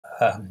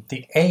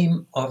The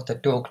aim of the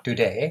talk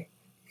today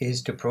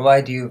is to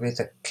provide you with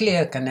a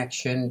clear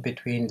connection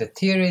between the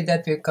theory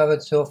that we've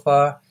covered so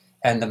far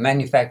and the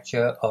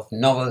manufacture of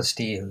novel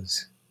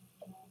steels.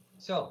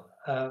 So,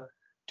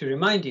 to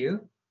remind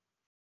you,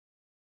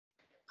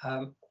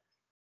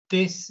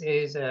 this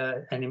is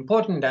an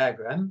important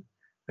diagram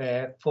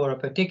where for a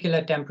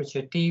particular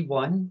temperature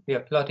T1, we are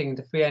plotting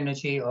the free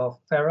energy of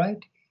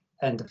ferrite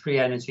and the free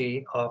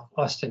energy of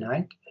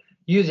austenite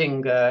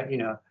using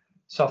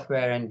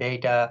software and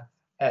data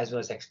as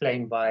was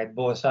explained by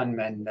Bo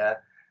Sunman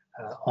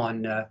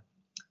on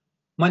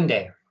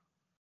Monday.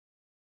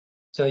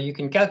 So you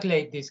can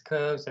calculate these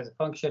curves as a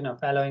function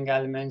of alloying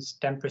elements,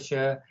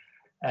 temperature,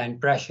 and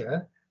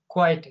pressure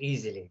quite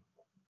easily.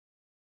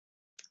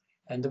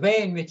 And the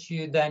way in which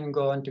you then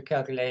go on to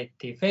calculate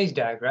the phase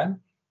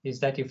diagram is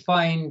that you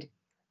find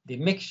the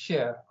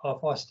mixture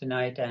of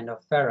austenite and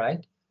of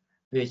ferrite,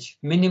 which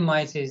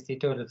minimizes the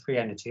total free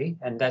energy,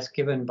 and that's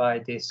given by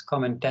this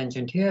common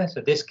tangent here. So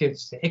this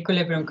gives the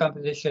equilibrium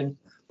composition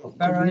of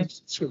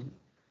ferrite,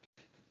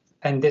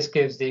 and this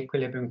gives the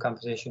equilibrium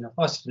composition of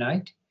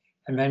austenite.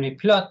 And when we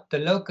plot the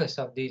locus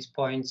of these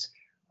points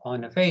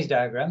on a phase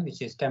diagram,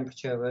 which is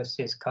temperature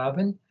versus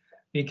carbon,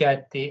 we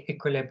get the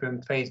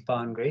equilibrium phase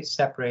boundaries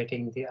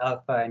separating the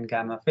alpha and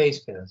gamma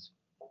phase fields.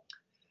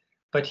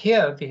 But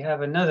here we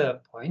have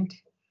another point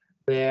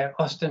where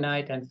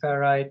austenite and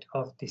ferrite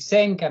of the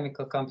same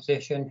chemical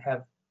composition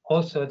have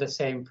also the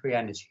same free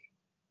energy.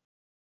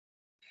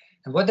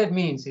 And what that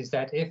means is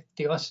that if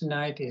the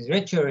austenite is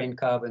richer in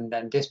carbon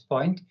than this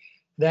point,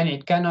 then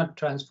it cannot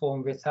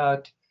transform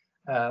without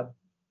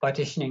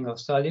partitioning of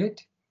solute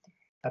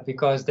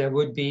because there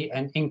would be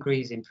an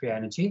increase in free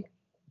energy.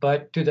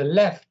 But to the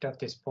left of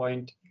this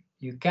point,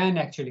 you can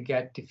actually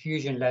get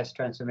diffusion-less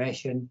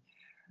transformation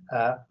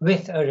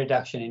with a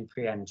reduction in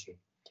free energy.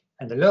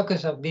 And the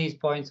locus of these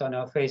points on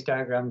our phase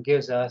diagram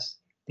gives us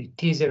the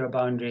T0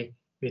 boundary,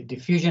 with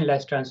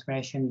diffusion-less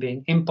transformation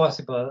being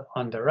impossible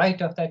on the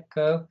right of that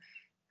curve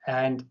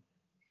and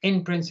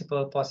in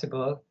principle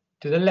possible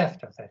to the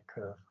left of that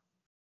curve.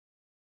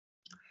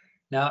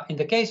 Now, in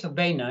the case of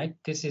bainite,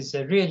 this is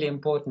a really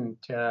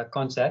important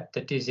concept,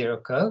 the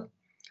T0 curve,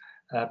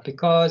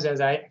 because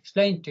as I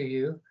explained to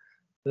you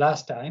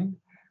last time,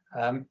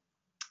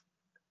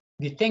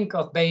 we think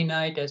of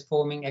bainite as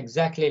forming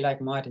exactly like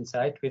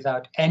martensite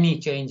without any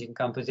change in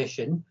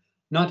composition,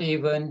 not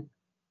even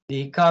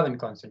the carbon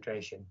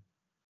concentration.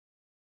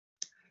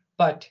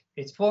 But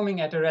it's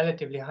forming at a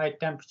relatively high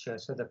temperature,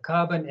 so the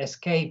carbon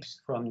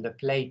escapes from the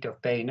plate of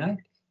bainite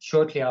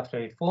shortly after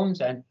it forms,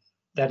 and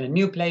that a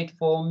new plate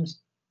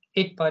forms,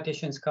 it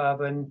partitions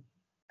carbon,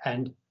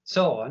 and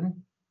so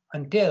on,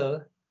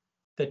 until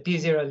the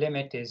T0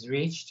 limit is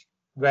reached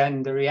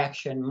when the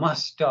reaction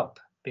must stop,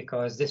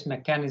 because this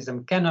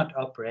mechanism cannot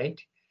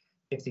operate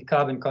if the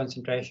carbon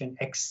concentration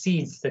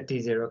exceeds the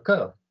T0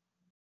 curve.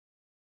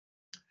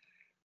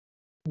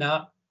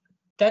 Now,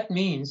 that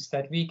means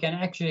that we can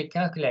actually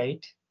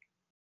calculate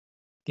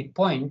the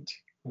point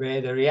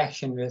where the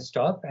reaction will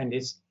stop, and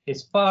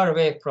it's far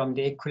away from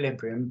the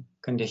equilibrium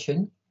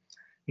condition.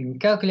 We can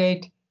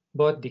calculate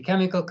both the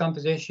chemical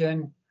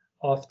composition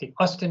of the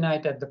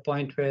austenite at the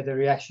point where the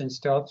reaction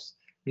stops.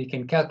 We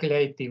can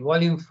calculate the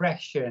volume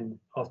fraction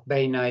of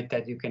bainite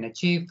that you can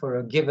achieve for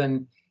a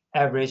given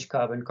average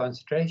carbon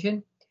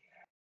concentration.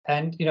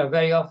 And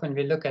very often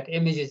we look at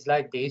images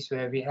like these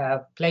where we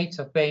have plates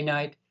of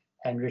bainite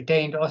and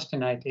retained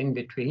austenite in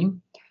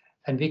between,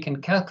 and we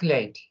can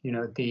calculate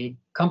the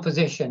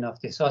composition of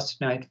this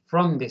austenite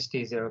from this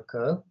T0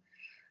 curve,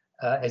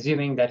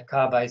 assuming that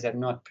carbides have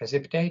not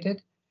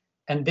precipitated.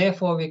 And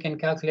therefore, we can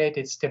calculate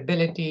its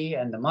stability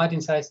and the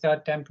martensite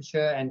start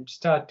temperature and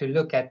start to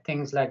look at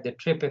things like the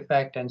trip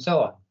effect and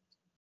so on.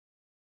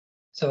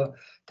 So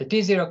the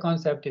T0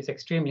 concept is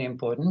extremely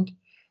important.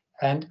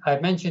 And I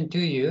mentioned to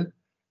you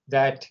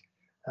that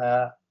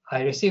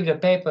I received a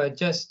paper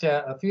just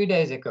a few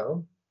days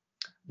ago,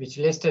 which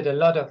listed a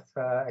lot of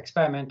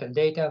experimental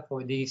data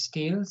for these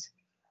steels,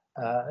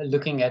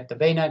 looking at the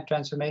bainite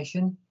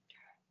transformation.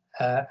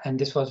 And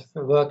this was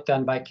work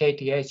done by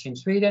KTH in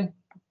Sweden.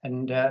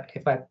 And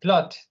if I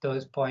plot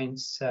those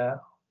points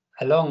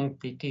along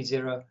the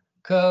T0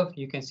 curve,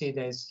 you can see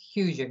there's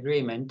huge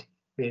agreement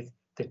with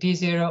the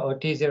T0 or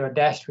T0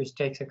 dash, which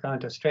takes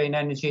account of strain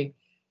energy,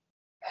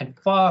 and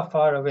far,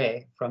 far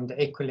away from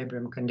the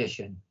equilibrium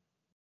condition.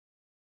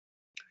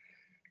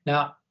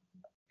 Now,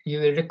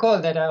 you will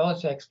recall that I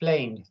also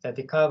explained that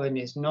the carbon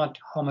is not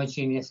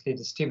homogeneously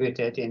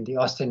distributed in the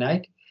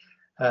austenite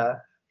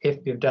if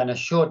we've done a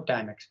short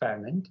time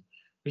experiment,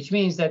 which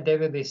means that there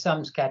will be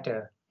some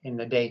scatter in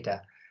the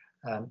data.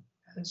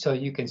 So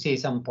you can see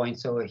some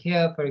points over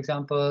here, for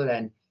example,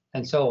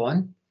 and so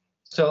on.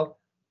 So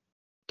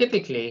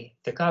typically,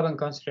 the carbon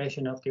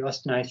concentration of the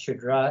austenite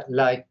should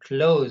lie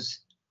close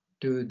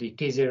to the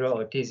T0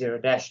 or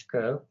T0 dashed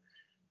curve,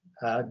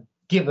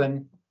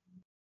 given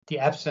the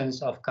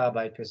absence of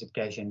carbide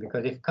precipitation.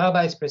 Because if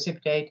carbides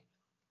precipitate,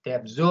 they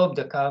absorb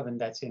the carbon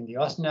that's in the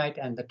austenite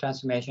and the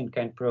transformation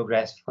can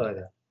progress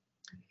further.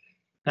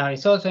 Now,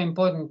 it's also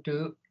important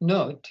to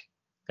note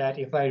that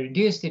if I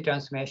reduce the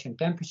transformation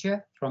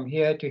temperature from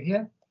here to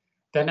here,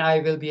 then I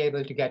will be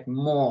able to get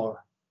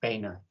more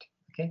bainite.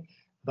 Okay,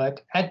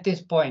 but at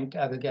this point,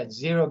 I will get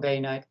 0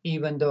 bainite,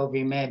 even though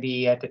we may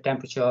be at a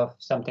temperature of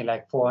something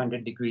like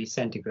 400 degrees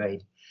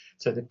centigrade.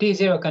 So the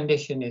T0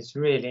 condition is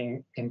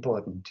really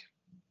important.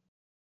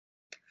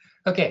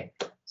 Okay,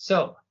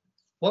 so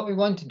what we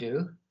want to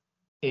do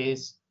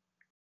is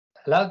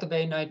allow the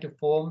bainite to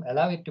form,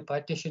 allow it to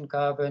partition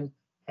carbon,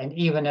 and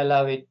even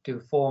allow it to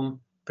form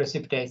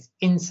precipitates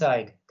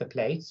inside the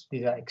plates.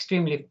 These are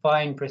extremely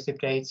fine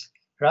precipitates,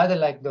 rather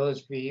like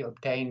those we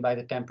obtain by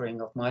the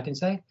tempering of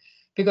martensite,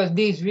 because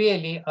these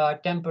really are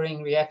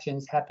tempering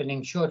reactions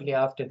happening shortly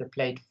after the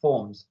plate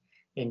forms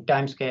in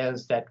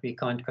timescales that we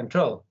can't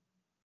control.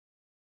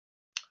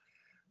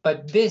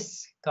 But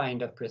this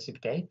kind of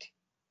precipitate,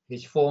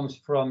 which forms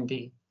from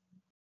the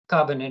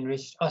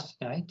carbon-enriched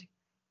austenite,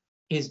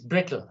 is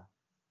brittle.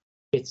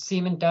 It's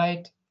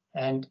cementite,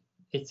 and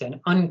it's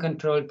an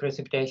uncontrolled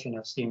precipitation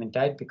of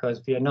cementite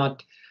because we are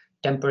not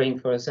tempering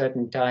for a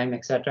certain time,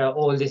 etc.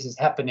 All this is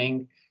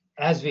happening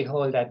as we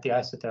hold at the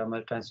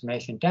isothermal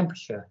transformation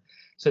temperature.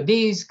 So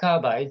these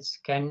carbides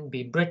can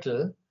be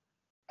brittle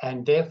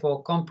and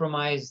therefore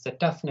compromise the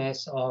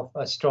toughness of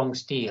a strong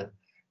steel.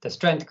 The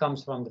strength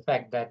comes from the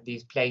fact that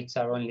these plates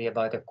are only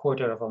about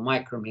 1/4 of a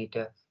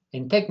micrometer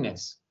in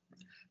thickness.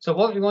 So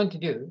what we want to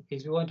do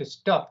is we want to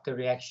stop the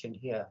reaction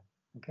here,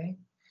 okay?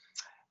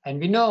 And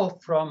we know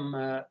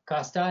from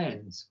cast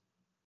irons,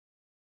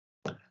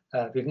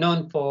 we've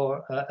known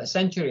for a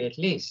century at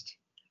least,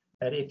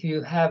 that if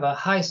you have a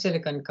high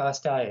silicon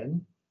cast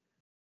iron,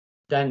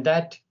 then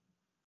that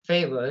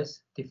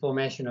favors the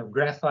formation of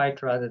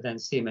graphite rather than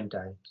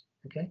cementite,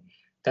 okay?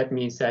 That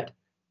means that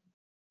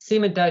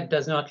cementite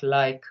does not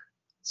like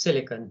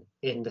silicon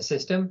in the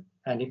system,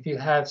 and if you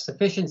have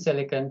sufficient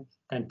silicon,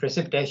 then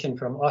precipitation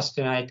from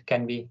austenite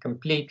can be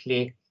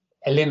completely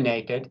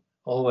eliminated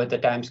over the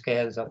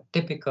timescales of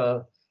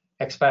typical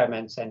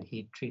experiments and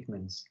heat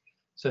treatments.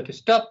 So to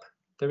stop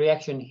the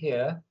reaction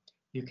here,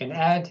 you can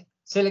add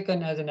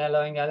silicon as an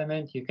alloying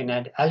element, you can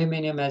add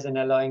aluminum as an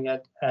alloying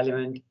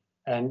element,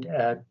 and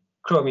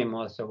chromium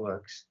also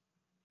works.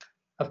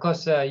 Of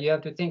course, you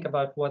have to think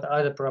about what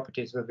other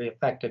properties will be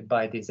affected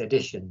by these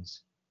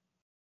additions.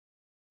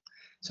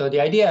 So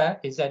the idea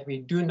is that we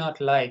do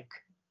not like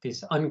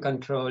this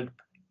uncontrolled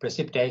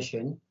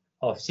precipitation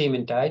of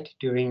cementite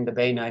during the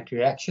bainite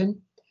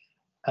reaction,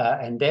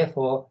 and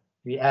therefore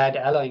we add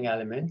alloying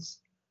elements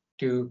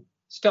to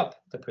stop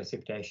the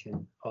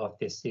precipitation of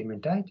this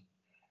cementite.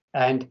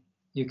 And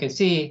you can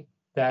see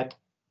that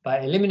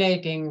by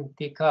eliminating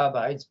the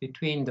carbides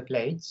between the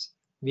plates,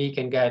 we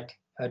can get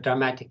a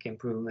dramatic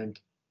improvement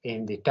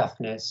in the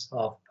toughness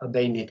of a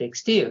bainitic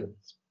steel.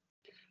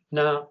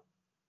 Now,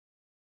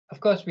 of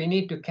course, we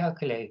need to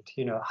calculate,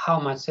 how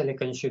much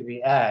silicon should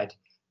we add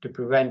to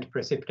prevent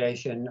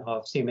precipitation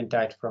of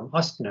cementite from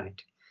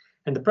austenite.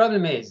 And the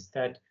problem is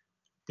that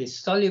the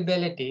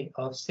solubility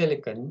of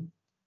silicon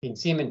in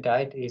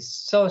cementite is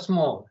so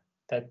small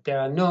that there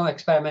are no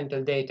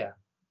experimental data,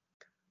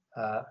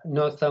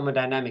 no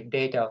thermodynamic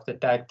data of the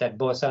type that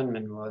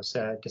Bo-Sundman was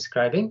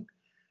describing,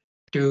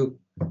 to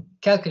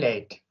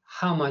calculate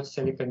how much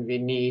silicon we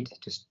need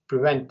to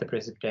prevent the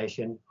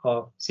precipitation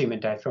of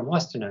cementite from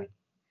austenite.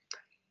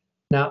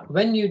 Now,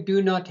 when you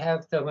do not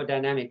have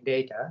thermodynamic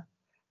data,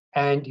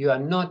 and you are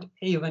not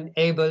even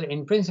able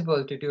in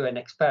principle to do an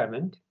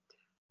experiment,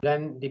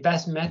 then the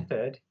best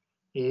method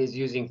is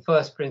using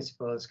first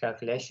principles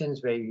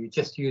calculations, where you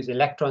just use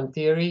electron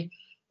theory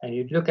and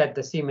you look at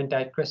the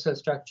cementite crystal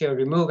structure,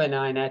 remove an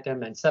iron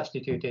atom and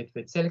substitute it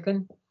with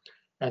silicon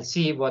and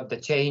see what the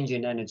change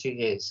in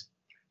energy is.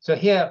 So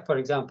here, for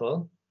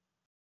example,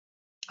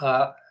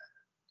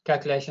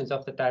 calculations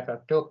of the type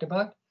I've talked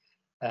about,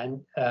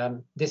 and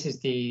this is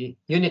the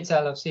unit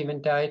cell of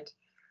cementite,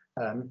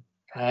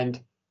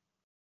 and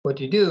what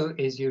you do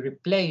is you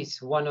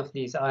replace one of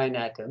these iron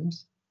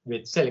atoms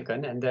with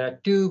silicon, and there are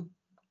two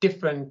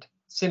different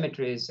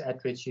symmetries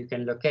at which you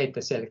can locate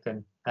the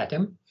silicon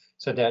atom.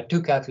 So there are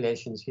two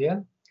calculations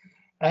here,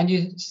 and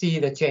you see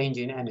the change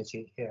in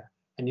energy here.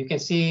 And you can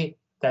see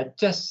that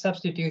just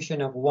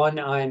substitution of one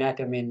iron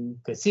atom in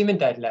the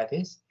cementite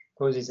lattice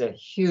causes a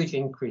huge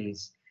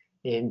increase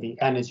in the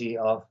energy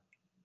of,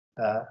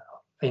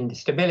 in the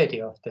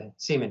stability of the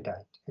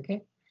cementite,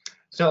 okay?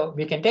 So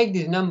we can take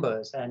these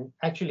numbers and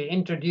actually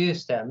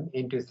introduce them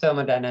into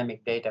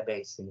thermodynamic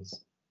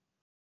databases.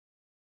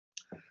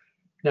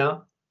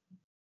 Now,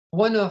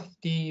 one of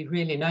the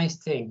really nice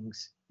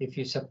things, if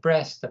you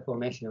suppress the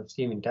formation of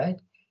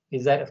cementite,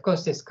 is that, of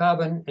course, this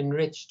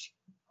carbon-enriched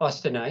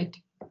austenite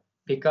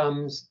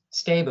becomes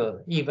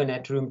stable even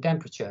at room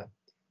temperature,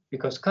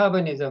 because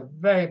carbon is a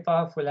very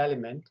powerful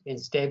element in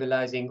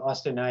stabilizing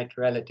austenite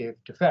relative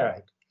to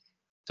ferrite.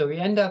 So we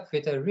end up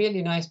with a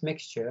really nice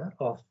mixture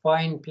of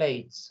fine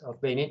plates of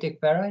bainitic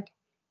ferrite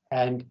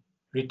and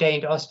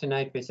retained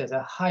austenite, which has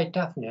a high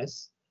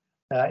toughness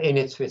in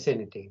its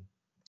vicinity.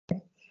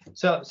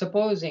 So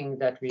supposing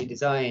that we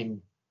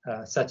design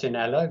such an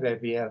alloy where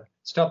we have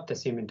stop the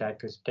cementite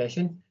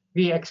precipitation,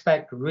 we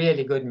expect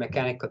really good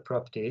mechanical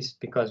properties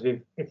because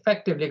we've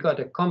effectively got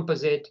a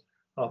composite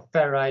of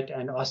ferrite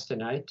and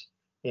austenite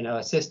in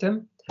our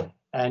system.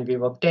 And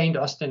we've obtained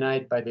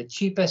austenite by the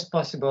cheapest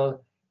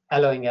possible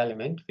alloying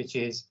element, which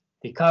is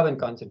the carbon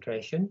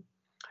concentration.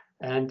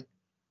 And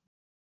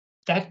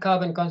that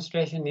carbon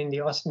concentration in the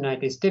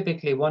austenite is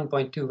typically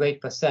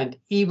 1.28%,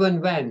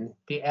 even when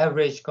the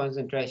average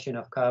concentration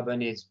of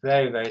carbon is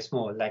very, very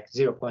small, like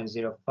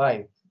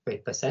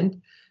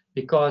 0.05%,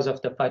 because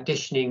of the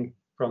partitioning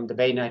from the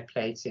bainite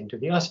plates into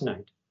the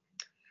austenite.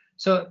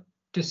 So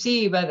to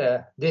see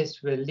whether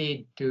this will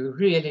lead to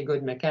really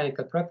good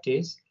mechanical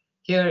properties,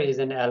 here is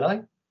an alloy,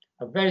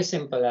 a very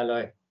simple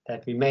alloy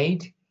that we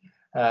made,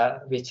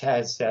 which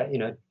has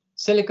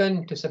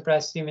silicon to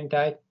suppress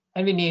cementite,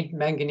 and we need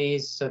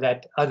manganese so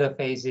that other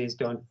phases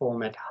don't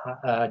form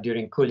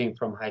during cooling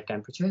from high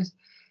temperatures,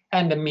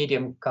 and a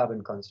medium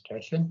carbon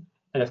concentration.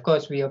 And of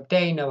course, we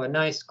obtain our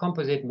nice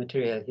composite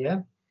material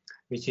here,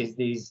 which is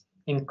these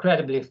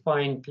incredibly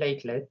fine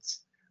platelets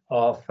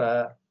of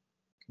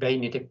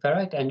bainitic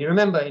ferrite. And you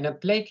remember, in a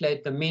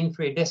platelet, the mean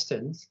free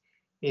distance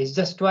is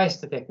just twice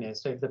the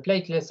thickness. So if the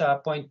platelets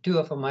are 0.2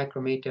 of a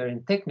micrometer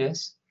in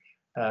thickness,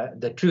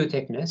 the true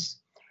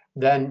thickness,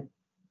 then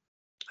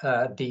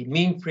the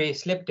mean free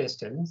slip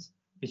distance,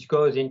 which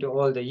goes into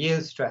all the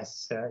yield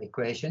stress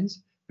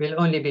equations, will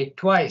only be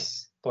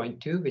twice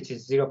 0.2, which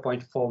is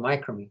 0.4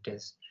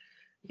 micrometers,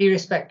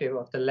 irrespective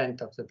of the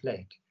length of the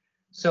plate.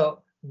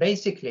 So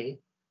basically,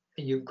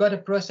 you've got a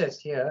process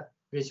here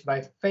which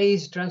by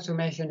phase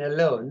transformation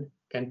alone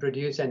can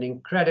produce an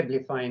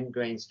incredibly fine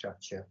grain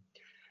structure.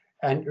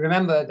 And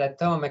remember that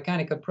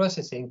thermomechanical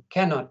processing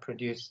cannot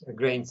produce a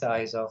grain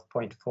size of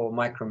 0.4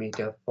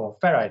 micrometer for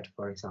ferrite,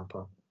 for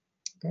example.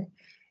 Okay?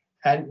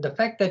 And the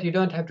fact that you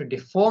don't have to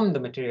deform the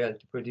material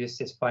to produce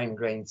this fine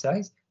grain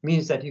size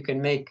means that you can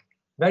make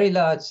very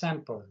large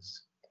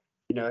samples.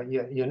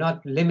 You're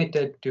not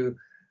limited to,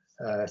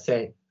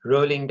 say,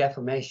 rolling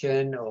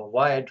deformation or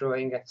wire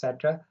drawing,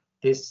 etc.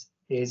 This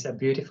is a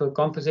beautiful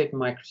composite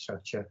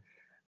microstructure.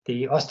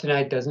 The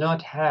austenite does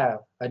not have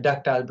a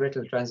ductile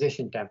brittle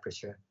transition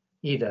temperature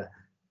either,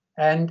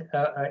 and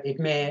it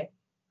may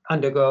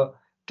undergo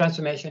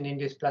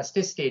transformation-induced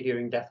plasticity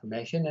during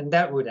deformation, and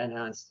that would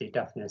enhance the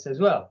toughness as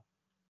well.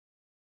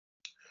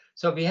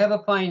 So we have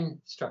a fine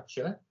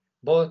structure,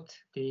 both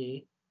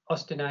the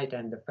austenite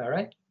and the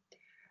ferrite,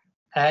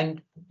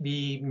 and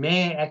we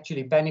may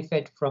actually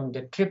benefit from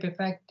the trip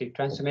effect, the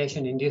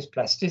transformation-induced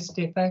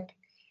plasticity effect,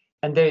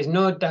 and there is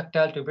no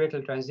ductile to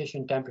brittle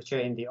transition temperature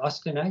in the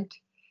austenite.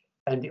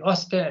 And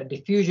the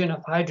diffusion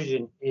of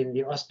hydrogen in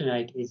the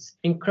austenite is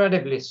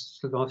incredibly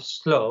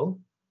slow.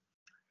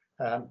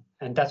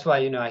 And that's why,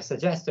 I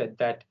suggested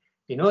that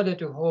in order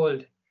to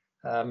hold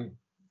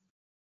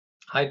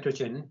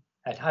hydrogen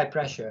at high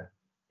pressure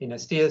in a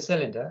steel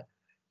cylinder,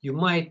 you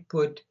might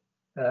put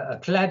a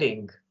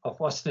cladding of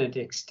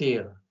austenitic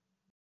steel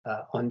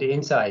on the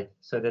inside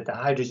so that the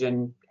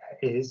hydrogen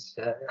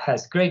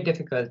has great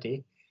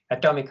difficulty,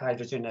 atomic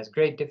hydrogen has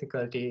great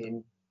difficulty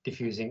in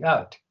diffusing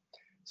out.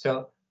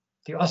 So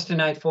the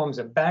austenite forms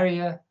a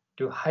barrier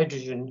to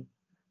hydrogen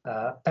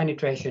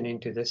penetration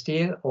into the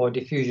steel or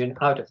diffusion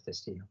out of the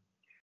steel.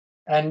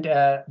 And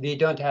we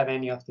don't have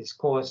any of this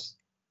coarse,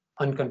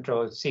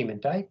 uncontrolled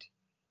cementite.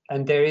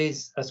 And there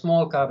is a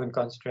small carbon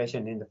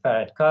concentration in the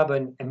ferrite.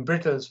 Carbon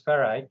embrittles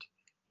ferrite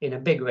in a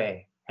big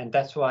way. And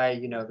that's why,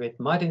 with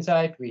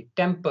martensite, we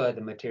temper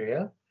the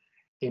material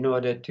in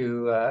order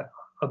to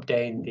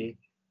obtain the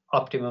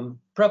optimum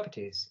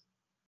properties.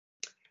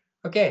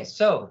 Okay,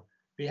 so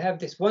we have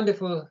this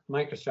wonderful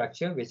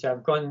microstructure, which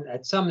I've gone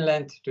at some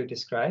length to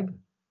describe.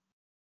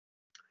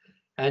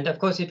 And of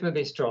course, it will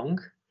be strong.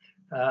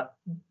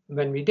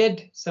 When we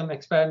did some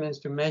experiments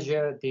to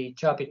measure the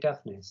choppy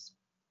toughness,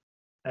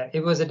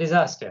 it was a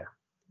disaster.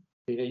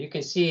 You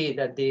can see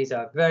that these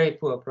are very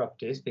poor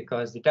properties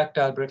because the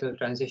ductile brittle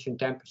transition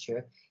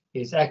temperature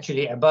is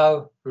actually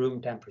above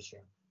room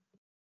temperature.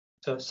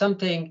 So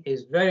something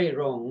is very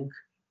wrong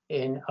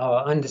in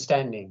our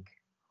understanding,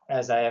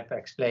 as I have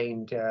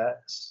explained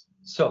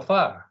so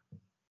far.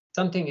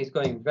 Something is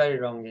going very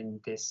wrong in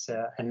this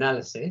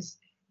analysis,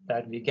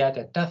 that we get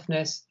a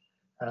toughness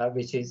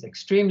which is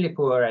extremely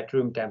poor at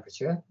room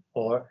temperature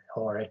or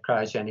at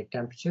cryogenic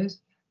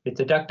temperatures, with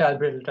the ductile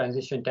brittle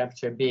transition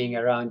temperature being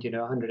around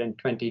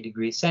 120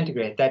 degrees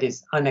centigrade. That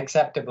is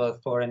unacceptable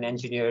for an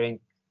engineering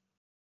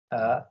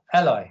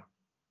alloy.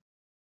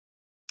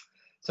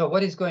 So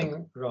what is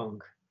going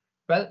wrong?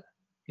 Well,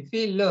 if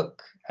we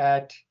look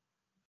at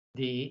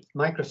the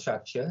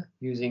microstructure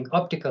using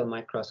optical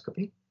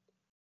microscopy,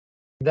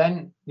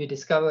 then we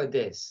discover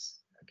this,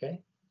 okay,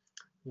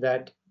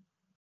 that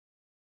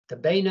the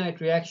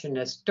bainite reaction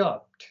has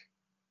stopped,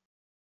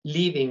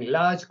 leaving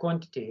large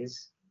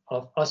quantities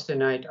of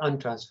austenite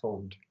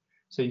untransformed.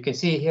 So you can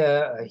see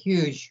here a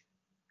huge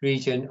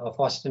region of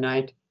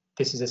austenite.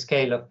 This is a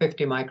scale of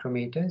 50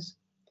 micrometers.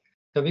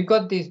 So we've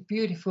got this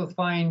beautiful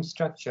fine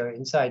structure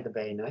inside the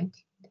bainite.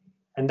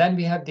 And then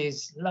we have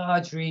these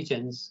large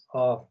regions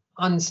of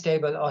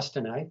unstable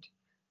austenite,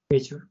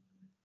 which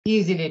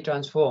easily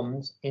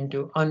transforms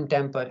into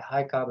untempered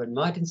high carbon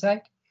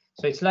martensite.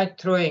 So it's like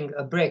throwing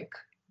a brick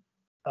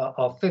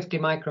of 50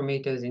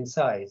 micrometers in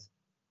size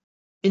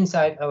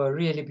inside our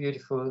really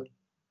beautiful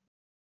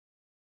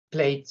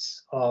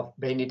plates of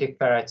bainitic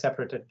ferrite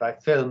separated by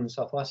films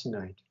of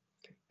austenite.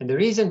 And the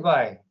reason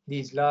why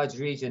these large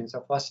regions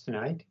of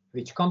austenite,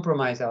 which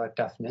compromise our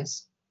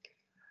toughness,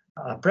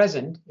 are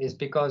present is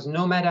because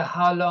no matter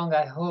how long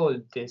I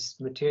hold this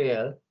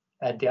material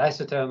at the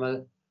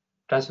isothermal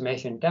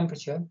transformation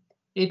temperature,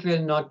 it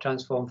will not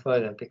transform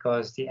further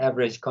because the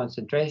average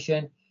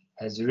concentration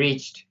has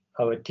reached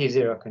our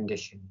T0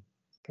 condition.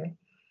 Okay?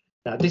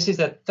 Now, this is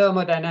a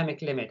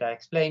thermodynamic limit. I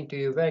explained to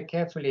you very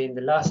carefully in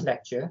the last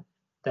lecture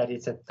that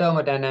it's a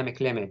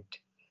thermodynamic limit.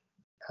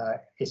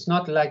 It's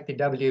not like the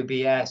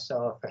WBS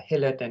of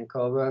Hillett and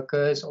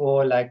co-workers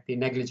or like the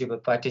negligible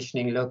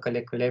partitioning local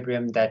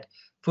equilibrium that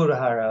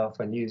Furuhara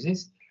often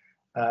uses.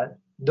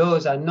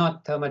 Those are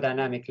not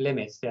thermodynamic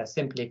limits. They are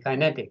simply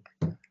kinetic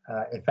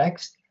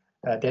effects.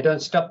 They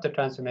don't stop the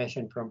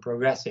transformation from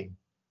progressing.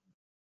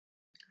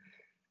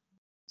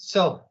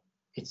 So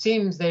it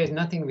seems there is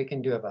nothing we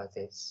can do about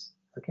this.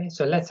 Okay,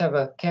 so let's have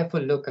a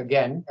careful look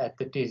again at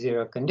the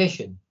T0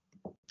 condition.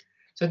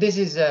 So this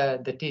is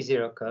the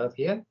T0 curve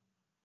here.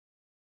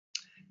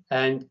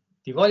 And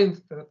the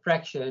volume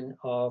fraction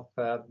of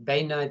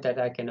bainite that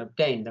I can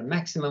obtain, the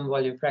maximum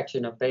volume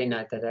fraction of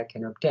bainite that I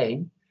can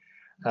obtain,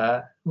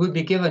 would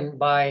be given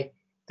by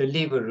the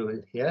lever rule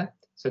here.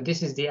 So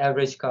this is the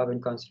average carbon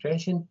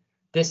concentration.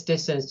 This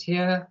distance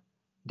here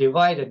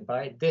divided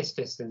by this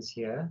distance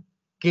here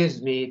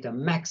gives me the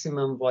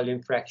maximum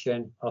volume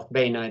fraction of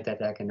bainite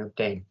that I can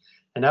obtain.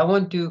 And I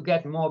want to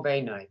get more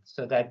bainite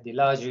so that the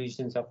large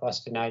regions of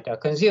austenite are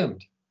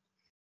consumed.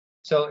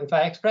 So if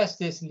I express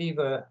this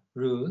lever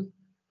rule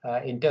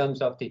in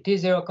terms of the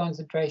T0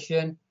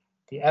 concentration,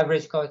 the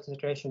average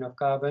concentration of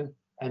carbon,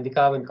 and the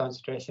carbon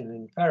concentration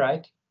in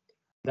ferrite,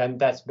 then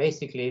that's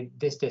basically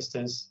this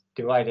distance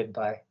divided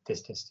by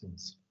this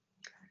distance.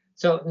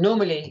 So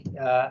normally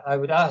I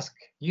would ask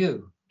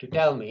you to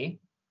tell me,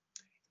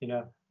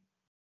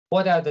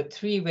 what are the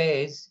 3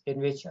 ways in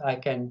which I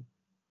can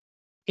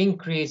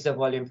increase the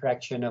volume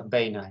fraction of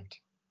bainite,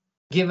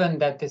 given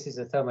that this is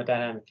a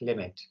thermodynamic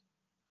limit?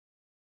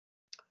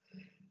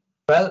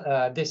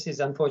 Well, this is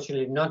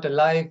unfortunately not a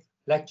live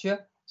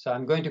lecture, so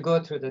I'm going to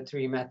go through the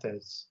 3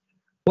 methods.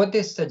 What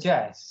this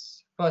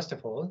suggests, first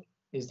of all,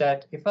 is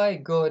that if I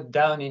go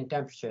down in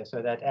temperature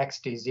so that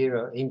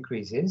XT0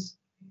 increases,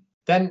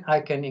 then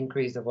I can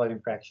increase the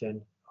volume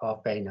fraction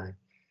of bainite.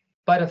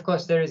 But of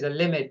course, there is a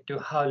limit to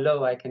how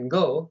low I can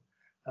go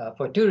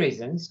for 2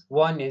 reasons.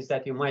 One is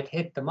that you might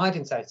hit the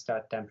martensite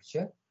start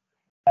temperature,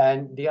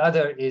 and the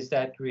other is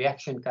that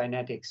reaction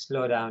kinetics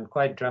slow down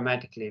quite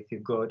dramatically if you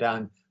go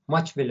down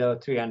much below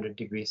 300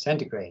 degrees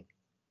centigrade.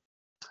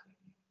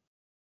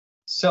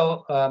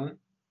 So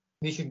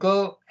we should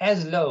go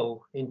as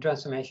low in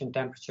transformation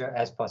temperature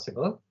as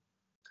possible.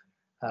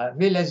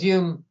 We'll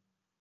assume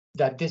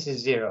that this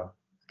is 0,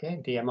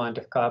 okay, the amount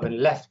of carbon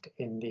left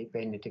in the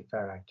bainitic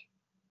ferrite.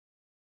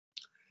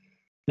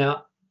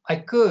 Now, I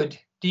could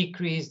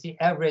decrease the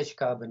average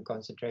carbon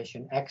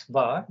concentration X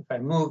bar. If I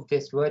move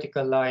this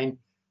vertical line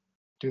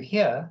to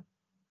here,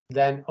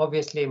 then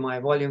obviously my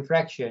volume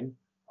fraction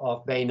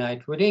of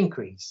bainite would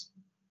increase.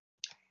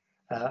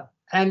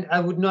 And I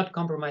would not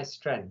compromise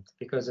strength,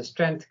 because the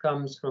strength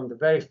comes from the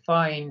very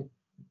fine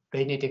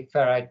bainitic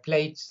ferrite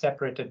plates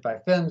separated by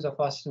films of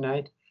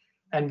austenite,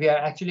 and we are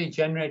actually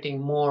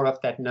generating more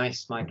of that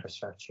nice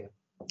microstructure.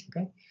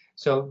 Okay,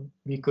 so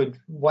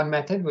one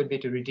method would be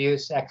to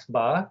reduce X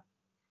bar,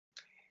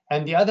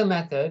 and the other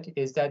method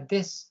is that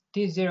this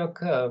T0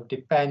 curve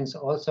depends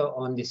also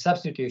on the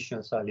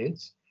substitutional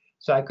solutes.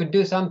 So I could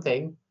do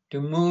something to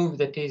move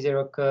the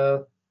T0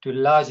 curve to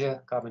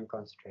larger carbon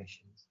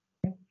concentrations.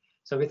 Okay?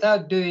 So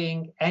without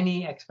doing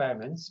any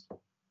experiments,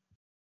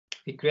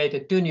 we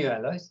created 2 new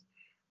alloys.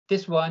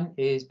 This one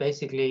is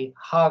basically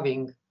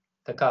halving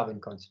the carbon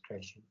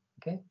concentration.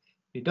 Okay,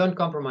 we don't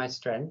compromise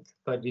strength,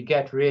 but we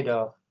get rid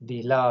of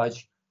the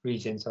large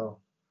regions of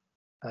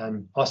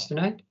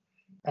austenite.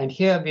 And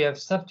here we have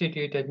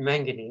substituted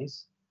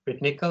manganese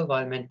with nickel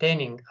while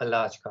maintaining a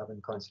large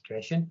carbon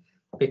concentration,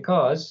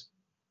 because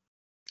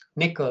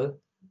nickel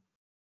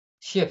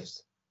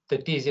shifts the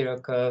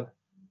T0 curve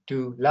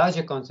to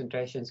larger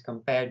concentrations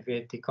compared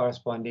with the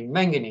corresponding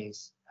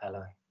manganese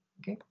alloy.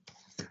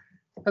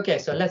 Okay,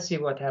 so let's see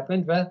what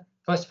happened. Well,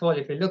 first of all,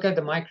 if you look at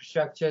the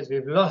microstructures,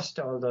 we've lost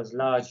all those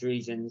large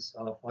regions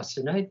of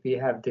austenite. We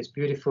have this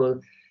beautiful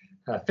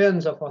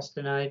films of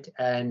austenite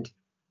and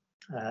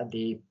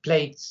the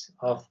plates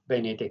of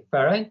bainitic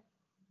ferrite.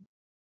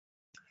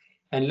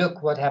 And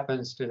look what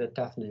happens to the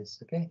toughness.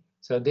 Okay,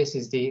 so this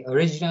is the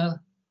original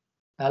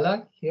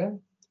alloy here,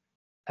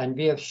 and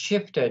we have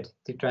shifted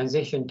the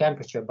transition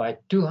temperature by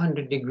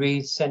 200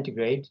 degrees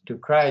centigrade to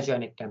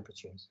cryogenic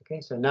temperatures.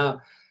 Okay, so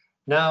now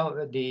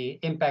the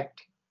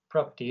impact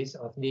properties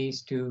of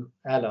these 2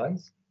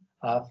 alloys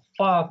are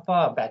far,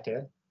 far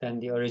better than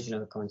the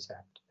original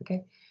concept.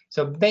 Okay,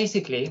 so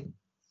basically,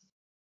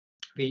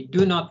 we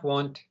do not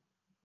want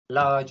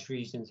large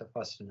regions of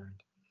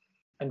austenite.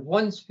 And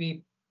once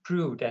we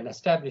proved and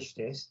established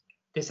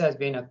this has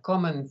been a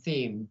common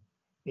theme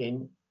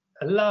in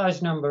a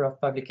large number of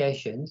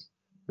publications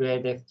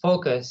where they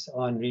focus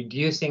on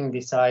reducing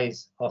the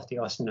size of the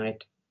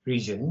austenite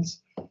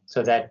regions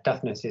so that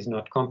toughness is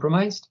not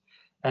compromised.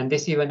 And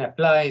this even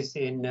applies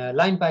in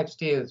line pipe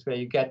steels, where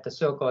you get the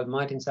so-called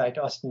martensite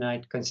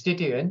austenite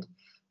constituent,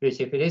 which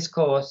if it is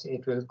coarse,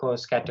 it will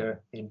cause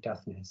scatter in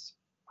toughness.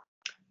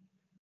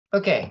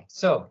 Okay,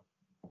 so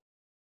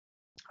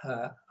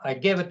I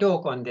gave a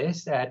talk on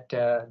this at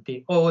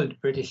the old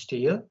British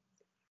Steel,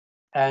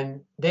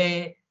 and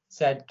they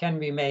said, can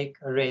we make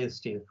a rail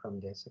steel from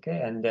this?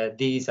 Okay, and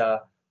these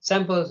are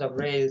samples of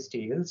rail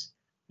steels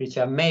which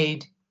are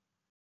made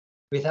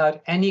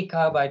without any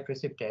carbide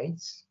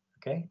precipitates,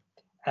 okay,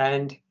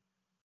 and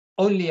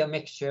only a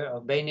mixture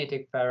of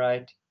bainitic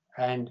ferrite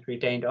and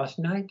retained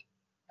austenite,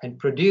 and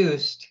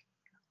produced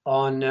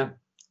on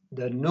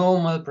the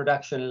normal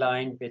production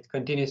line with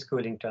continuous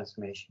cooling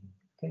transformation.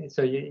 Okay,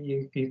 so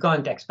you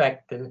can't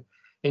expect the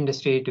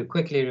industry to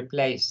quickly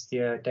replace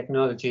the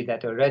technology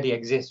that already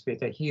exists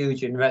with a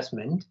huge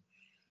investment.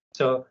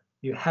 So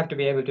you have to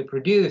be able to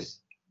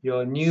produce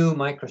your new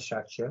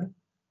microstructure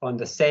on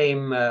the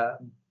same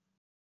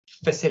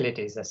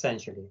facilities,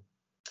 essentially.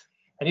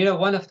 And you know,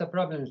 one of the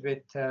problems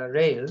with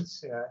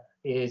rails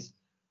is,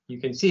 you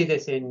can see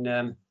this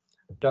in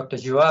Dr.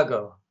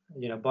 Zhuago,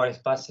 you know, Boris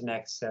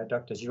Pasternak's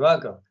Dr.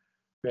 Zhuago,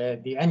 where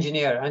the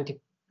engineer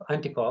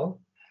Antipov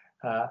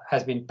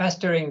has been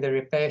pestering the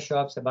repair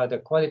shops about the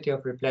quality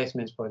of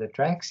replacements for the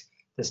tracks.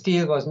 The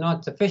steel was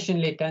not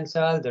sufficiently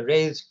tensile, the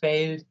rails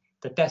failed,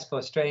 the test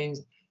for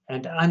strains,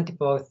 and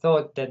Antipov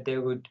thought that they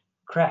would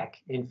crack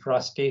in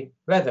frosty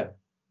weather.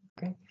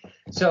 Okay,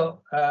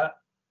 so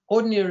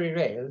ordinary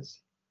rails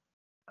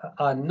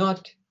are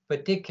not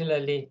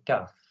particularly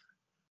tough,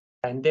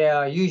 and they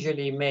are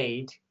usually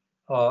made,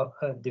 or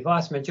the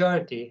vast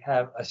majority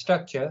have a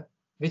structure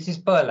which is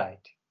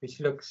pearlite,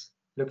 which looks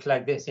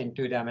like this in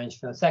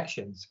two-dimensional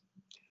sections.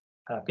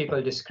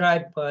 People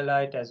describe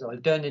pearlite as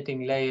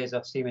alternating layers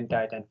of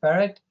cementite and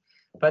ferrite,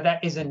 but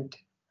that isn't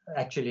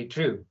actually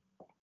true.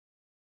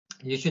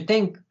 You should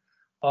think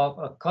of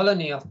a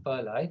colony of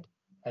pearlite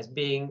as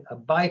being a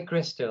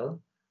bicrystal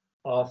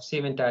of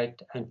cementite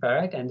and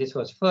ferrite, and this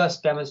was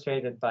first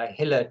demonstrated by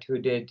Hillert, who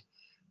did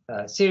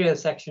serial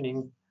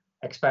sectioning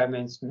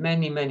experiments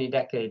many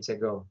decades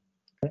ago.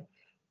 Okay?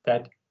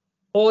 That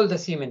all the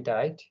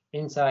cementite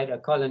inside a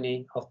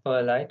colony of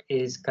pearlite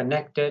is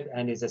connected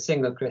and is a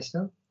single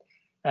crystal,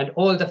 and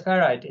all the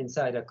ferrite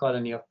inside a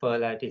colony of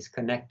pearlite is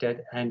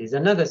connected and is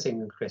another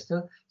single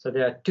crystal. So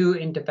there are two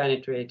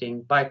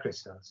interpenetrating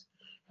bicrystals.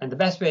 And the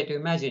best way to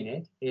imagine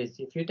it is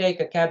if you take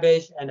a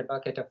cabbage and a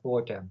bucket of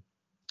water.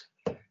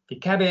 The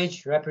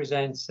cabbage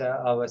represents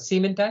our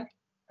cementite,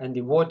 and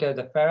the water,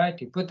 the ferrite.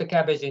 You put the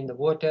cabbage in the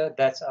water,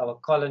 that's our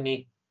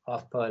colony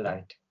of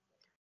pearlite.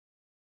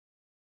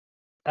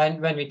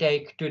 And when we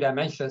take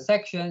two-dimensional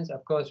sections,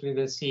 of course, we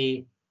will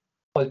see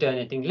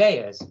alternating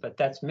layers, but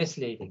that's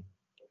misleading.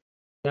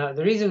 Now,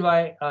 the reason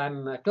why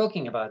I'm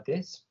talking about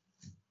this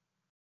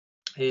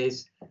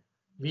is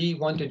we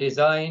want to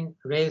design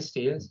rail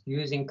steels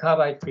using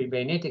carbide-free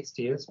bainitic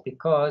steels,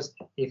 because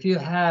if you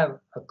have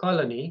a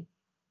colony,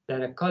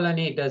 then a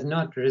colony does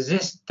not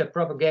resist the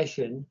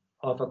propagation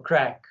of a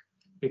crack,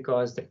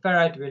 because the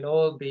ferrite will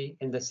all be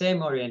in the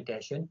same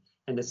orientation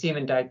and the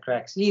cementite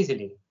cracks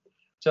easily.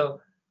 So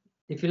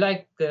if you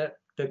like, the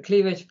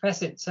cleavage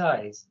facet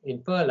size in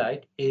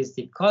pearlite is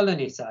the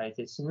colony size,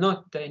 it's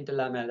not the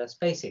interlamellar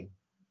spacing.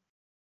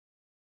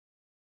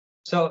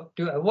 So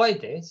to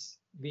avoid this,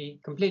 we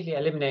completely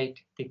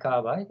eliminate the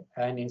carbide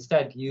and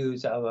instead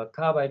use our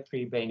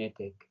carbide-free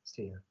bainitic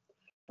steel.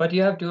 But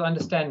you have to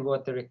understand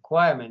what the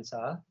requirements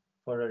are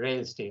for a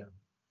rail steel.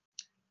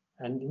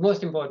 And the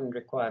most important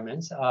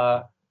requirements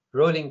are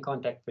rolling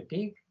contact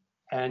fatigue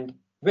and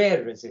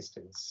wear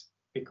resistance,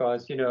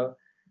 because, you know,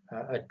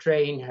 a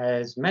train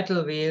has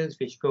metal wheels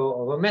which go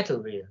over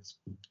metal wheels.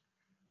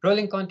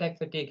 Rolling contact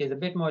fatigue is a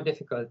bit more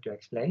difficult to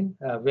explain.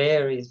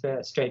 Wear is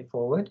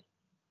straightforward.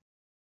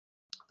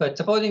 But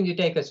supposing you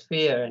take a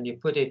sphere and you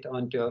put it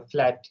onto a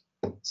flat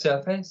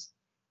surface,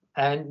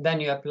 and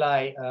then you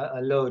apply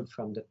a load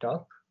from the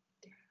top,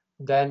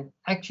 then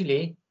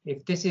actually,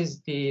 if this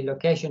is the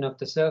location of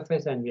the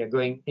surface and we are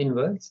going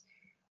inwards,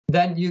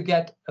 then you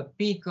get a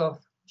peak of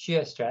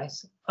shear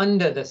stress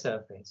under the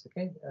surface,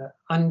 okay,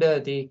 under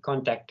the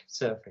contact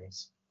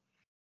surface.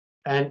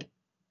 And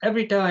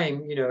every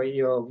time, you know,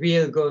 your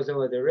wheel goes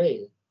over the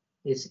rail,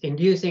 it's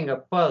inducing a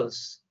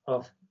pulse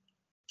of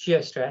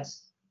shear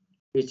stress,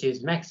 which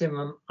is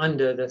maximum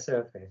under the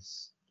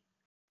surface.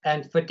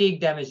 And fatigue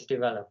damage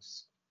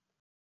develops.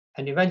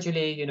 And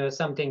eventually, you know,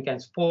 something can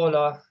fall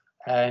off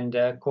and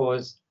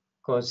cause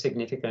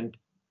significant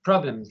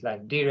problems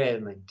like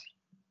derailment.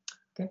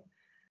 Okay?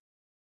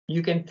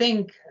 You can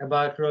think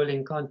about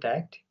rolling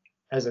contact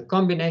as a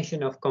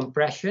combination of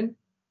compression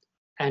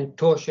and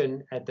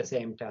torsion at the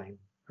same time,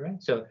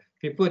 right? So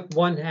if you put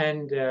one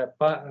hand,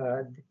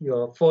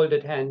 your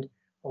folded hand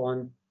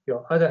on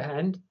your other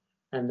hand,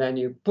 and then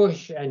you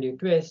push and you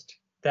twist,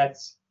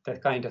 that's the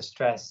kind of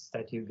stress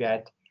that you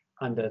get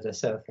under the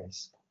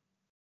surface.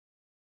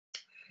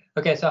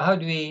 Okay, so how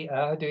do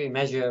we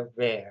measure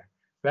wear?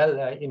 Well,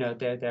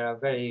 there are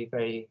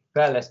very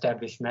well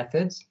established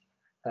methods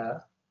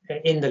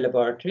in the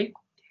laboratory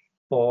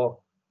for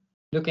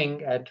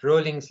looking at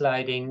rolling,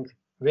 sliding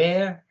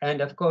wear,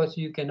 and of course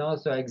you can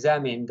also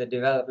examine the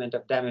development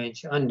of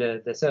damage under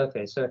the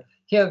surface. So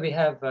here we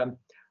have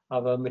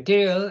our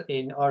material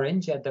in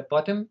orange at the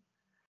bottom,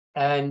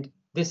 and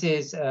this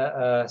is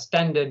a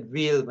standard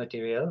wheel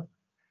material,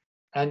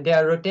 and they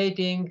are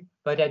rotating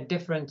but at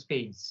different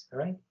speeds,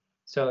 right?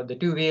 So the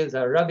two wheels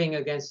are rubbing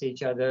against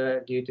each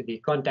other due to the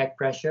contact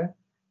pressure,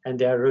 and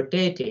they are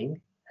rotating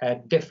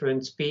at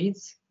different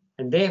speeds,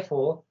 and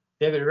therefore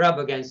they will rub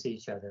against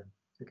each other,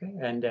 okay,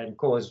 and then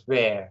cause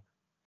wear.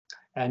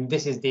 And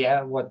this is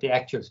what the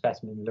actual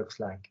specimen looks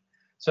like.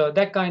 So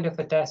that kind of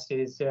a test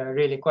is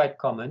really quite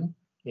common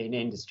in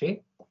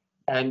industry.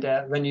 And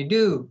when you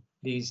do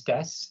these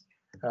tests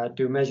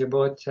to measure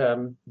both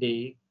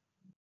the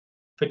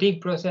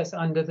fatigue process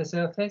under the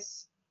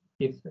surface,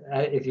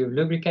 if you've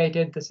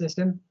lubricated the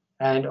system,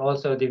 and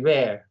also the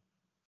wear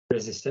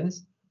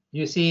resistance,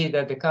 you see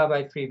that the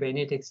carbide-free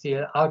bainitic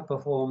steel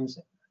outperforms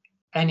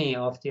any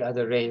of the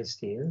other rail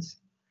steels.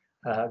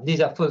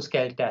 These are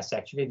full-scale tests,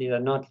 actually. These are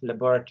not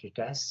laboratory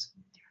tests.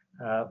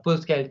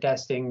 Full-scale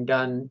testing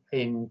done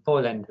in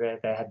Poland, where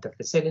they had the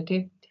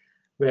facility,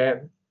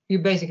 where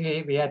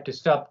we had to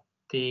stop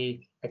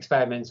the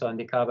experiments on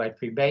the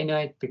carbide-free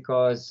bainite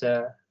because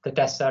the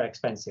tests are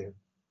expensive.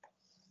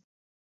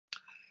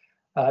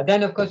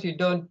 Then, of course, you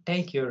don't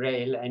take your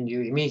rail and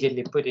you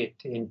immediately put it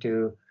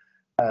into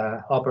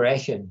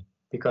operation,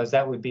 because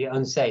that would be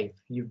unsafe.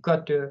 You've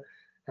got to,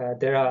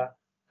 there are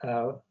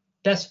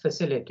test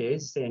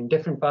facilities in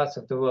different parts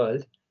of the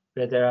world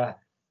where there are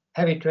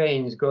heavy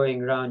trains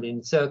going around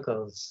in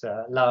circles,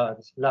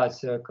 large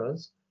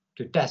circles,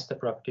 to test the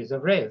properties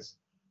of rails.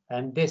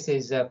 And this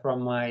is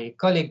from my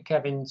colleague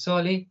Kevin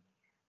Soley.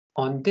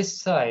 On this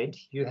side,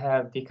 you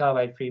have the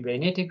carbide-free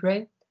bainitic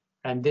rail,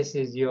 and this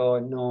is your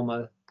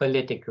normal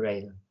bainitic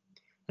rail.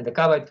 And the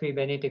carbide-free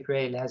bainitic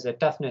rail has a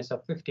toughness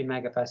of 50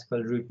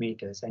 megapascal root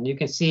meters. And you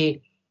can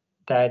see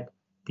that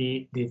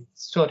the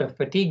sort of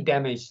fatigue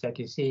damage that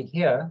you see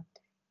here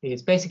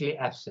is basically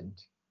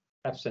absent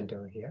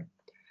over here.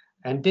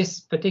 And this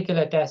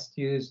particular test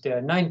used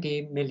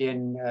 90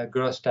 million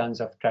gross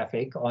tons of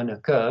traffic on a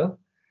curve.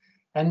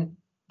 And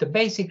the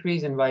basic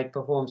reason why it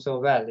performs so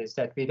well is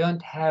that we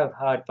don't have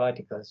hard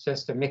particles,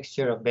 just a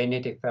mixture of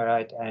bainitic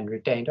ferrite and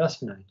retained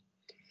austenite.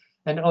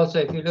 And also,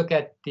 if you look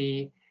at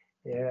the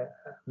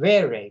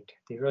wear rate,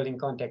 the rolling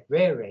contact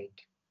wear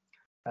rate,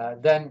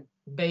 then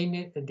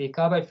the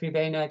carbide-free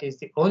bainite is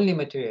the only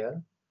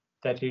material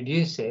that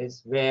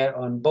reduces wear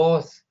on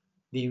both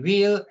the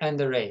wheel and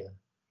the rail.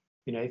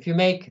 If you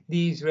make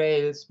these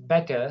rails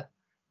better,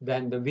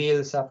 then the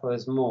wheel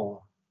suffers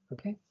more.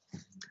 Okay,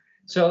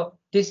 so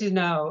this is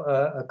now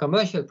a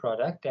commercial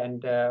product,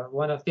 and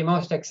one of the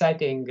most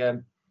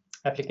exciting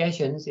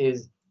applications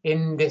is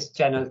in this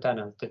channel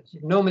tunnel.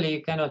 Normally,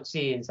 you cannot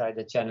see inside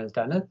the channel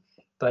tunnel,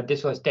 but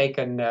this was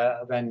taken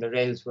when the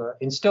rails were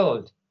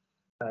installed.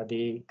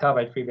 The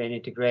carbide-free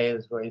bainitic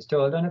rails were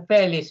installed on a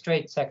fairly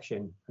straight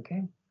section.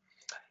 Okay,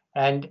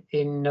 and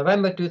in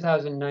November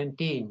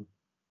 2019,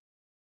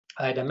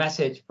 I had a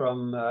message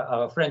from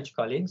our French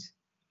colleagues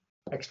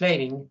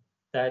explaining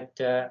that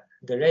the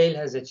rail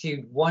has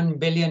achieved 1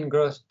 billion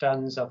gross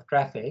tons of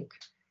traffic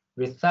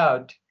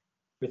without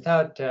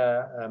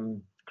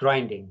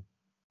grinding.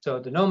 So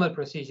the normal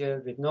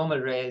procedure with normal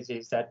rails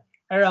is that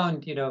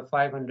around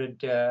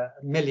 500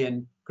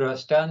 million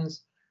gross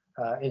tons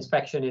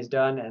inspection is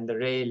done and the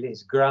rail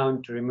is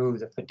ground to remove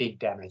the fatigue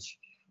damage.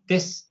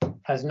 This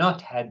has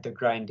not had the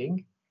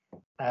grinding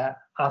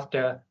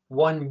after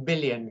 1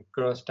 billion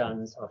gross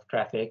tons of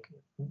traffic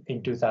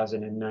in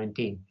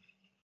 2019.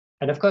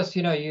 And of course,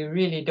 you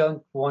really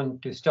don't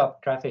want to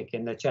stop traffic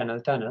in the channel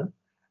tunnel.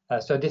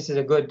 So this is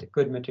a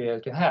good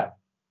material to have.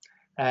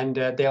 And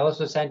they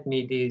also sent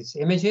me these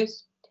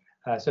images.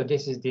 So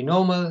this is the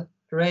normal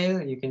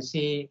rail. You can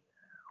see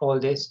all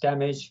this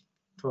damage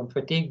from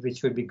fatigue,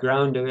 which would be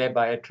ground away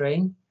by a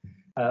train,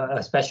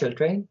 a special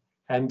train.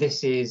 And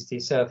this is the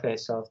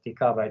surface of the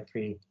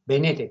carbide-free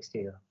bainitic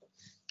steel.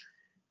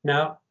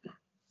 Now,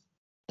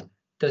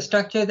 the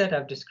structure that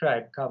I've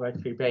described,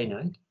 carbide-free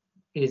bainite,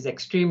 is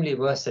extremely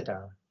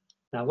versatile.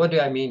 Now, what do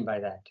I mean by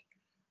that?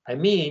 I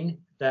mean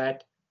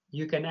that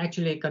you can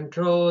actually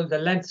control the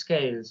length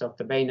scales of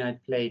the bainite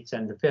plates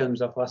and the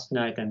films of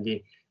austenite and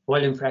the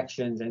volume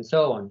fractions and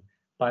so on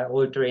by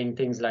altering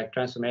things like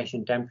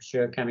transformation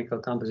temperature, chemical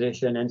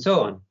composition, and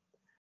so on.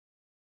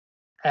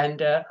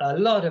 And a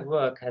lot of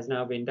work has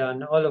now been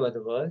done all over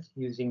the world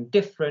using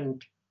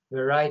different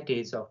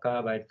varieties of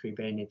carbide-free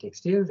bainitic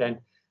steels. And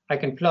I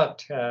can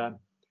plot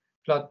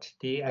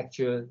the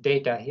actual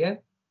data here.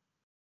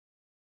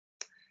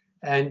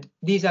 And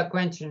these are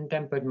quenched and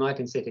tempered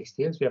martensitic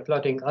steels. We are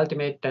plotting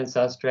ultimate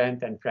tensile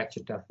strength and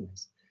fracture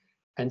toughness.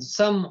 And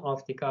some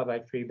of the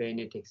carbide-free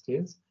bainitic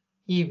steels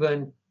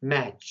even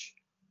match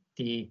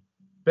the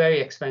very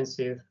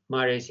expensive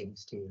Malaysian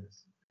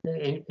steels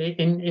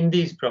in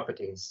these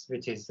properties,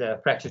 which is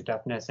fracture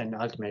toughness and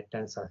ultimate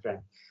tensile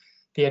strength.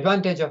 The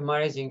advantage of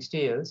Malaysian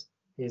steels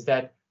is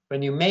that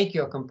when you make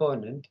your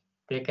component,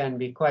 they can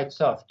be quite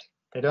soft.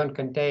 They are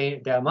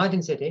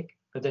martensitic,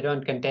 but they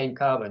don't contain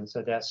carbon,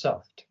 so they're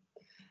soft.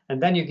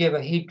 And then you give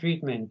a heat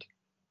treatment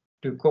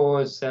to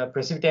cause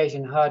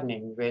precipitation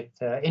hardening with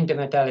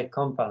intermetallic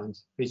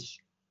compounds, which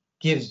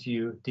gives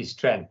you the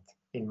strength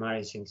in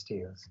Malaysian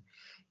steels.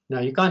 Now,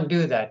 you can't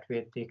do that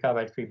with the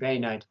carbide-free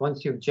bainite.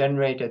 Once you've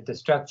generated the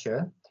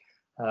structure,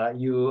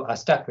 you are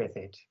stuck with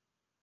it.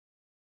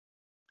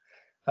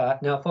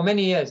 Now, for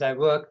many years, I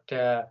worked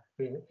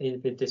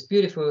with this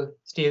beautiful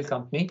steel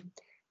company.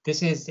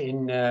 This is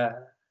in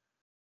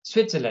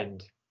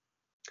Switzerland.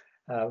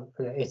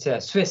 It's a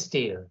Swiss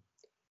steel.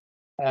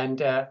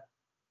 And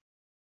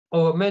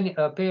over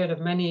a period of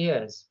many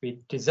years, we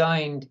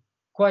designed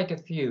quite a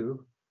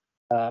few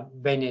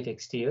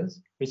bainitic steels,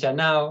 which are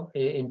now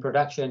in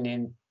production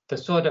in the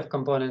sort of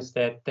components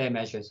that they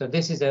measure. So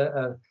this is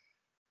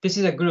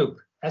a group.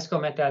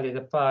 Escometal is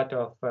a part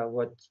of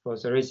what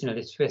was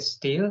originally Swiss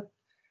steel.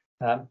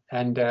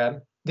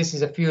 This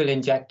is a fuel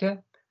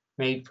injector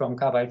made from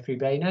carbide-free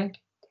bainite.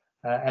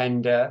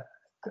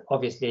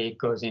 Obviously, it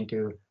goes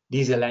into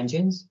diesel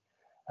engines.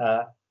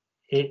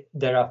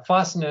 There are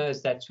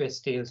fasteners that Swiss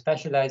steel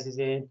specializes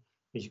in,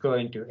 which go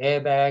into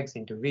airbags,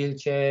 into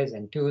wheelchairs,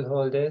 and tool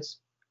holders.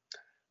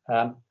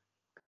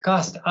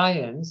 Cast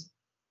irons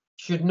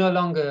should no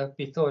longer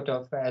be thought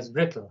of as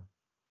brittle.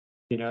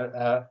 You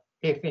know,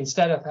 if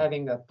instead of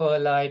having a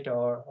perlite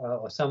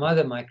or some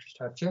other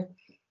microstructure,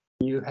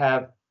 you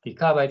have the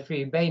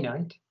carbide-free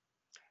bainite,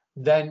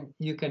 then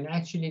you can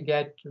actually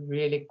get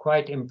really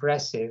quite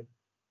impressive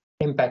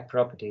impact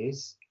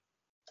properties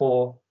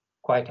for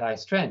quite high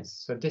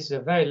strengths. So this is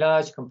a very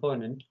large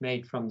component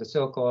made from the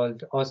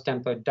so-called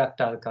Oz-tempered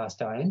ductile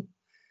cast iron,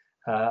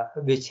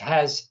 which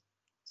has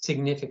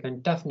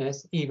significant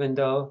toughness, even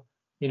though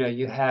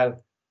you have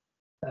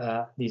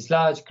these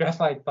large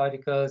graphite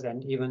particles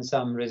and even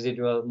some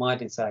residual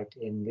martensite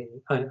in the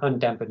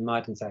untempered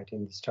martensite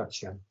in the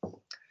structure.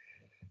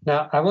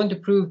 Now, I want to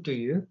prove to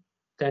you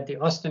that the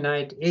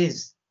austenite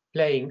is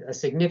playing a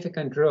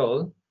significant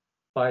role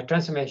by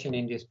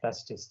transformation-induced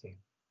plasticity.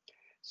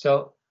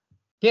 So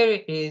here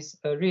is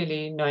a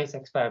really nice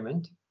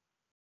experiment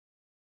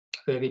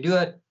where we do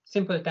a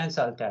simple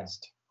tensile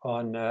test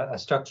on a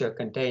structure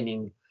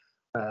containing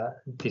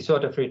the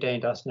sort of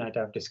retained austenite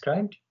I've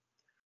described.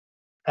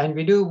 And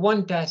we do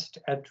one test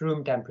at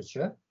room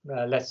temperature.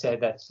 Let's say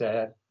that's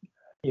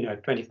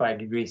 25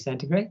 degrees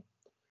centigrade.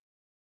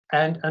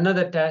 And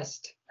another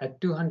test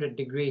at 200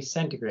 degrees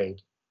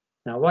centigrade.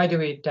 Now, why do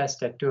we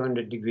test at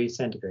 200 degrees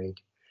centigrade?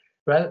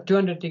 Well,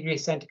 200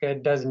 degrees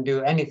centigrade doesn't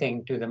do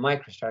anything to the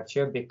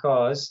microstructure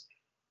because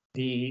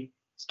the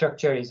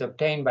structure is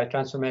obtained by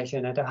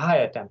transformation at a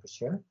higher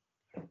temperature.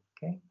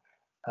 Okay,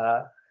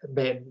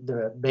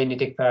 the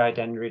bainitic ferrite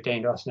and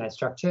retained austenite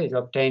structure is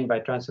obtained by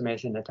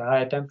transformation at a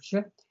higher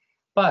temperature.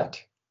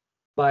 But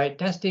by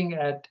testing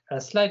at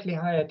a slightly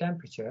higher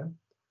temperature,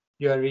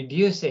 you are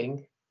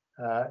reducing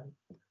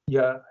you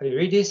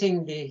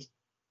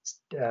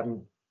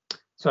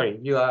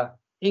are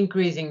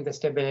increasing the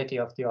stability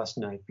of the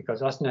austenite,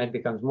 because austenite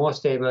becomes more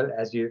stable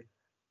as you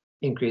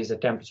increase the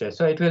temperature.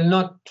 So it will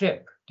not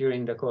trip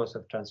during the course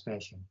of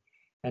transformation.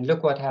 And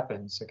look what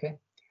happens, okay?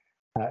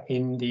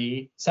 In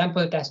the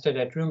sample tested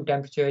at room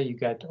temperature, you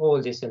get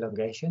all this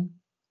elongation,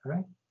 all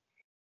right?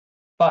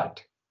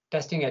 But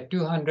testing at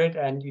 200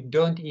 and you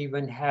don't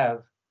even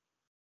have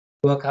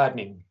work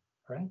hardening,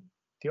 right?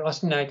 The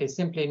austenite is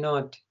simply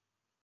not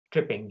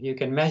tripping. You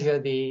can measure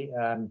the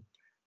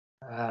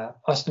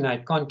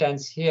austenite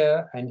contents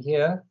here, and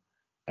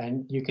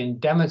you can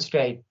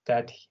demonstrate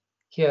that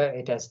here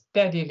it has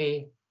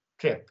steadily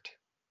tripped.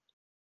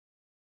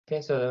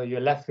 Okay, so you're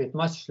left with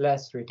much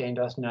less retained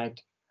austenite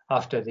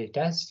after the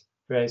test,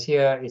 whereas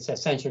here it's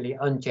essentially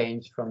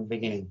unchanged from the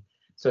beginning.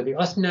 So the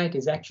austenite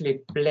is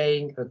actually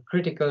playing a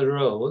critical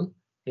role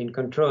in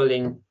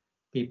controlling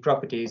the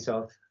properties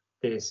of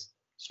this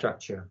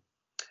structure.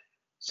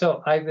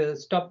 So I will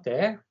stop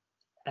there,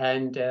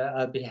 and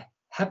I'll be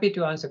happy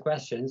to answer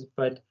questions,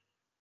 but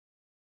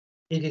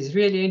it is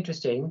really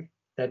interesting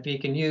that we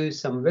can use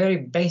some very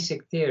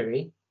basic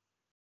theory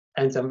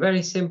and some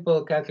very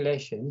simple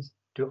calculations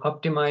to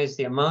optimize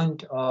the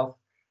amount of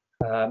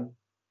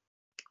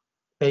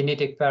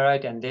bainitic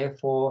ferrite and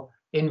therefore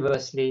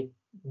inversely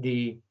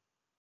the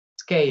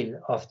scale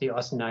of the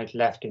austenite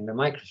left in the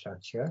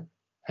microstructure,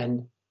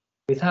 and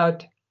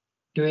without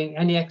doing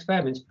any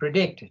experiments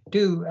predict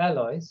two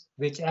alloys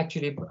which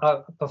actually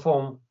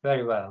perform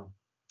very well.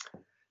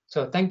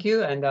 So thank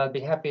you, and I'll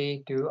be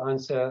happy to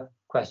answer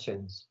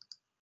questions.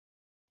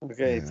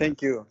 Okay,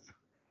 thank you.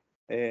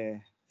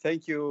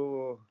 Thank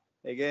you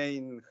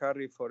again,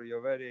 Harry, for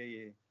your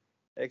very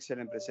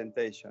Excellent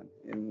presentation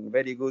and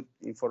very good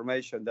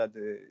information that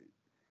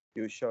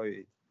you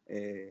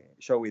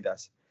show with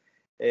us.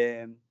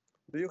 Do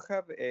you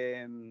have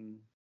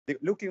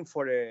looking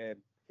for a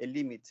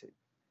limit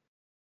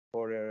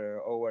for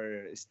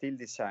our steel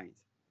design?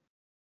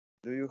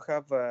 Do you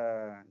have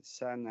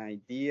some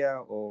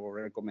idea or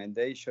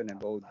recommendation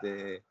about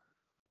the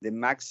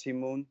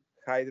maximum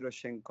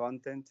hydrogen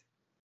content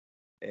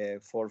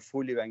for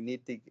fully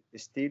magnetic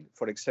steel?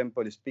 For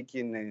example,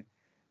 speaking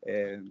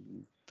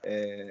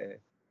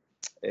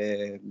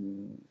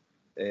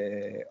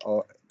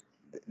or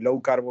low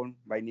carbon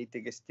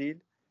magnetic steel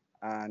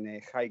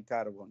and high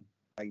carbon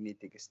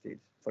magnetic steel,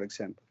 for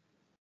example.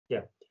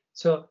 Yeah.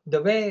 So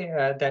the way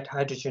that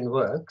hydrogen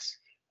works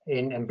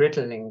in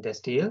embrittling the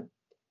steel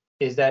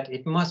is that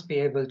it must be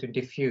able to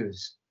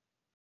diffuse,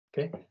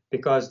 okay?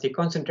 Because the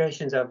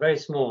concentrations are very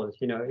small,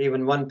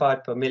 even 1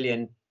 part per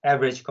million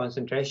average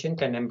concentration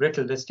can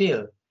embrittle the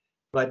steel.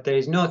 But there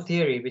is no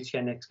theory which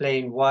can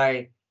explain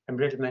why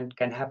embrittlement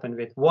can happen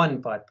with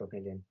 1 part per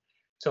million.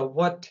 So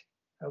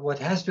what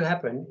has to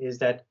happen is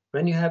that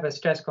when you have a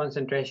stress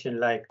concentration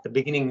like the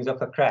beginnings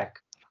of a crack,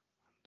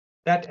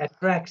 that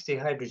attracts the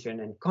hydrogen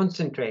and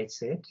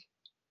concentrates it,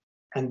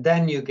 and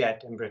then you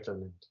get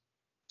embrittlement.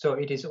 So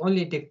it is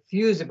only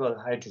diffusible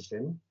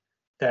hydrogen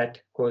that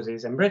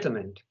causes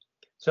embrittlement.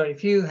 So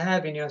if you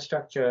have in your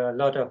structure a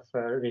lot of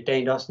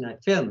retained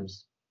austenite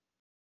films,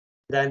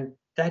 then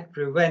that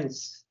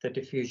prevents the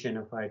diffusion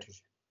of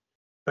hydrogen.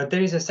 But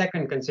there is a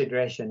second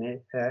consideration.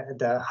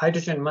 The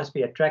hydrogen must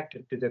be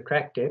attracted to the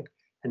crack tip,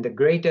 and the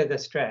greater the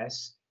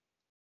stress,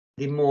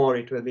 the more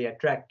it will be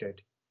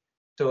attracted.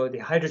 So the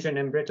hydrogen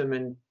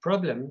embrittlement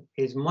problem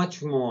is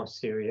much more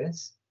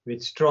serious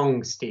with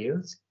strong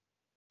steels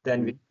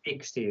than with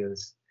weak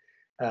steels.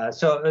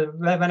 So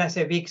when I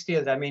say weak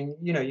steels, I mean,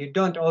 you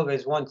don't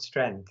always want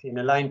strength. In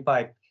a line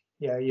pipe,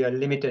 you're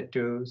limited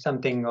to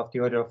something of the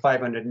order of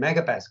 500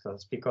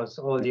 megapascals because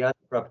all the other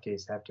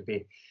properties have to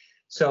be.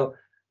 So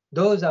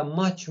those are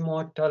much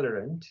more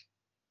tolerant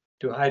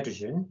to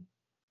hydrogen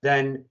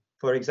than,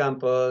 for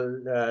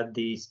example,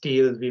 the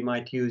steel we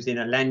might use in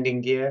a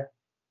landing gear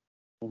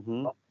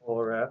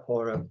or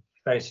a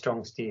very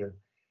strong steel.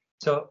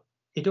 So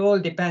it all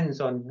depends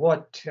on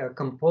what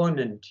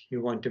component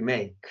you want to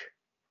make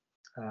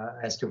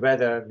as to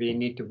whether we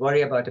need to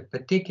worry about a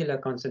particular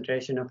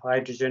concentration of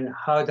hydrogen,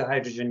 how the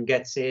hydrogen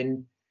gets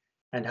in,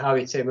 and how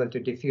it's able to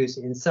diffuse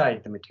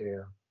inside the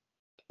material.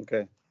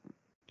 Okay.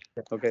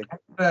 Okay.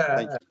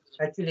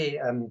 Actually,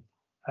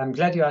 I'm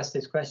glad you asked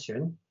this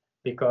question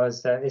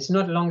because it's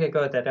not long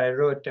ago that I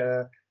wrote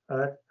a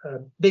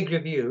big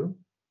review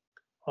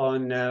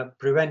on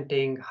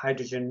preventing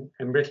hydrogen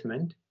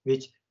embrittlement,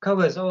 which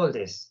covers all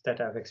this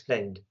that I've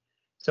explained.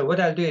 So what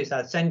I'll do is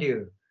I'll send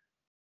you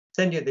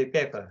the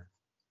paper.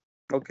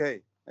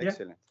 Okay,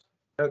 excellent.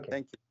 Yeah? Okay.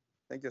 Thank you.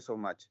 Thank you so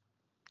much.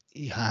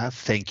 Yeah,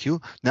 thank you.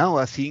 Now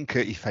I think,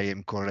 if I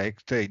am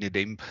correct in the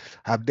name,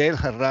 Abdel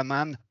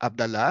Rahman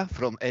Abdallah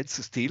from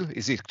Eds Steel.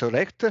 Is it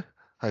correct?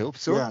 I hope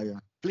so. Yeah.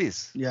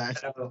 Please. Yeah.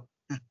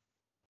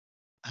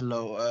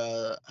 Hello.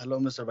 Hello,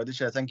 Mr.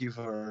 Bhadeshia. Thank you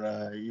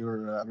for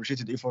your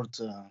appreciated effort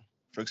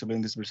for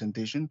explaining this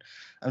presentation.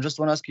 I just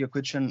want to ask you a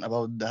question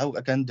about how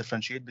I can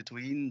differentiate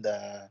between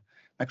the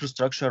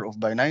microstructure of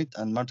Bainite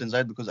and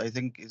martensite, because I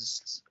think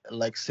it's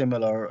like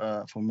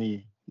similar for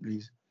me,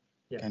 please.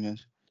 Yeah. Can you?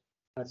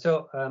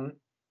 So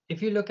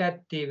if you look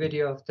at the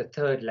video of the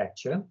third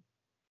lecture,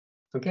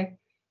 okay,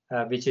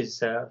 which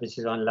is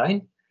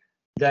online,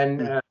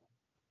 then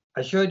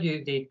I showed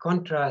you the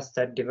contrast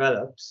that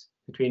develops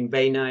between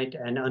bainite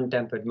and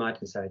untempered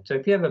martensite. So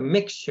if you have a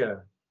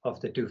mixture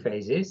of the two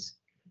phases,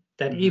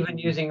 then even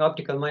using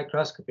optical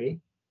microscopy,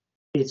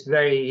 it's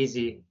very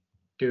easy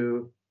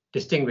to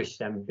distinguish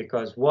them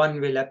because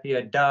one will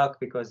appear dark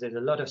because there's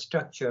a lot of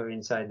structure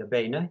inside the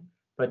bainite,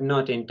 but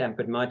not in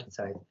tempered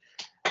martensite.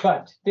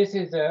 But this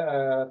is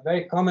a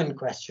very common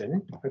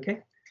question,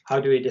 okay? How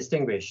do we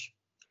distinguish?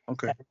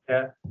 Okay.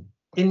 And,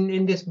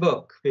 in this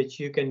book, which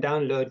you can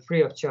download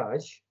free of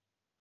charge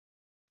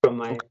from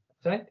my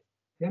website,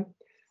 yeah,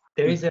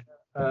 there is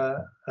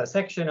a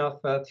section of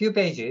a few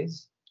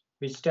pages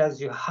which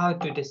tells you how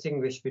to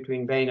distinguish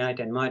between bainite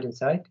and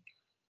martensite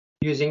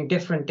using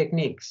different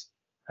techniques.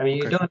 I mean,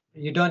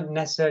 you don't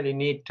necessarily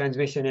need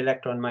transmission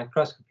electron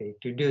microscopy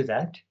to do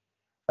that.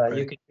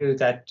 You can do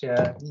that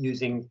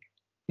using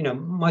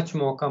much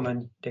more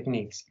common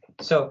techniques.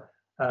 So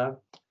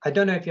I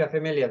don't know if you're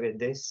familiar with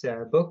this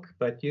book,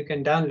 but you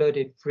can download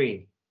it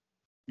free.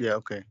 Yeah,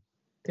 okay.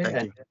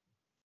 Thank you.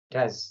 It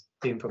has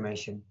the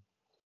information.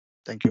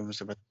 Thank you,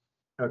 Mr. Bat.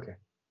 Okay.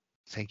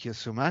 Thank you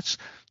so much.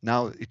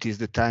 Now it is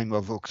the time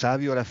of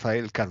Octavio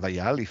Rafael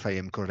Carvajal, if I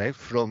am correct,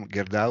 from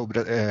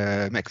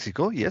Gerdau,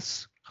 Mexico.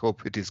 Yes,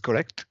 hope it is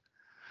correct.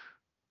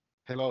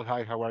 Hello,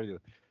 hi, how are you?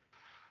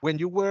 When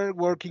you were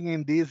working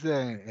in this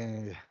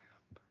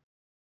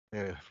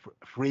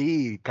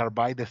free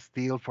carbide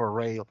steel for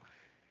rail,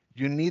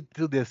 you need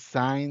to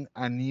design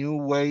a new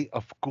way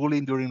of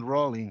cooling during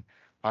rolling,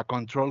 a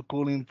control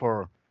cooling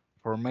for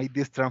for make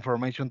this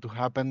transformation to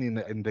happen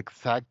in the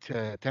exact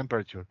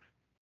temperature?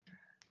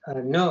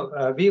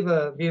 No, we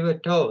were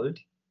told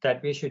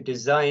that we should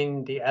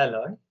design the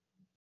alloy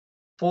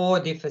for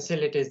the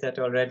facilities that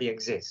already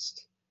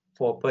exist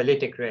for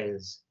polytic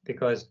rails,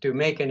 because to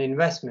make an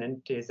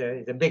investment is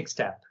a big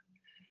step.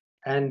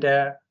 And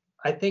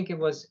I think it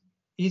was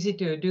easy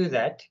to do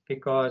that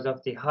because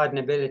of the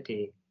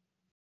hardenability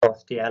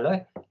of the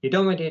alloy. You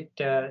don't want it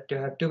to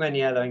have too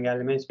many alloying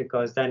elements,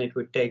 because then it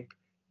would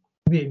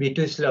be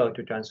too slow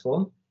to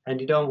transform.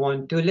 And you don't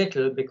want too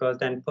little, because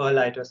then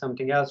perlite or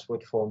something else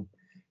would form.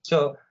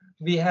 So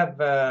we have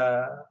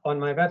on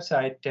my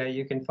website,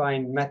 you can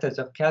find methods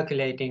of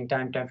calculating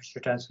time temperature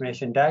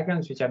transformation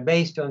diagrams, which are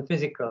based on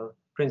physical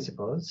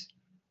principles,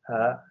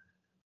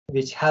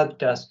 which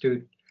helped us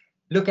to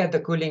look at the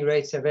cooling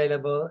rates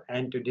available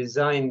and to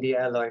design the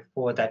alloy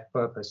for that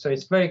purpose. So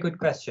it's a very good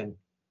question.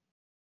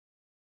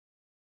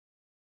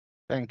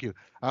 Thank you.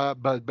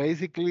 But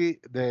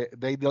basically,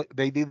 they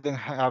didn't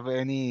have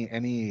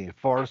any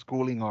force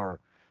cooling or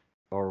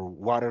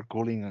water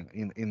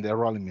cooling in the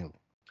rolling mill.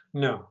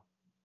 No.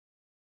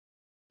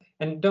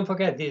 And don't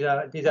forget, these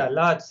are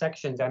large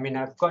sections. I mean,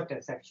 I've got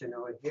a section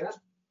over here.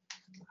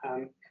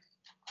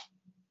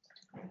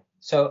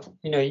 So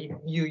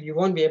you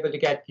won't be able to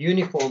get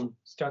uniform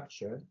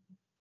structure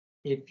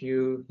if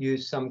you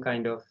use some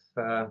kind of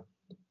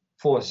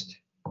forced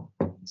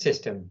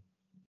system.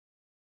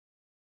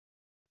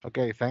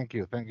 Okay, thank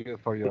you. Thank you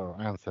for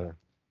your answer.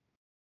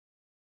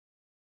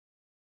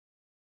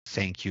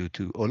 Thank you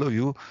to all of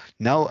you.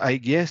 Now, I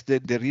guess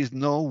that there is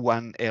no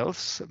one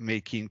else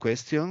making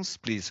questions.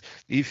 Please,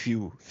 if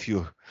you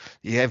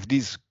have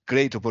this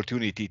great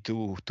opportunity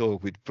to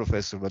talk with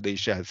Professor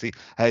Bhadeshia,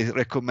 I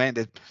recommend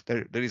that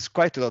there is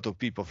quite a lot of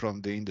people from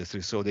the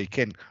industry, so they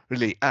can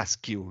really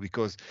ask you,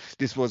 because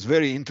this was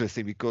very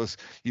interesting, because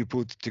you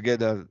put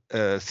together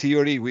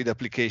theory with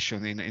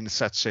application in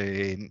such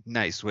a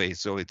nice way.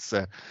 So it's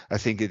I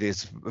think it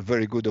is a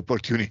very good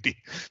opportunity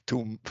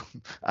to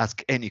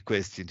ask any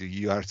question.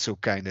 You are so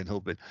kind and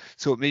open.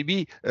 So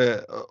maybe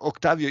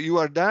Octavio, you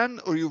are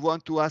done, or you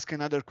want to ask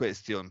another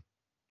question?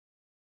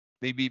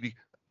 Maybe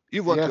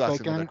you want to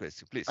ask another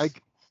question, please.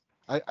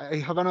 I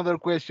have another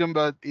question,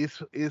 but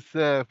it's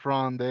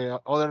from the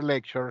other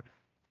lecture,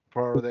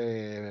 for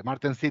the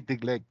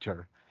martensitic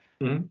lecture.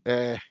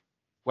 Mm-hmm.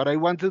 What I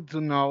wanted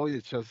to know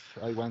is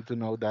I want to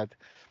know that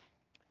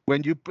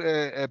when you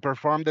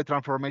perform the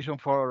transformation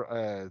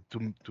for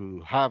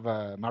to have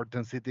a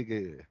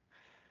martensitic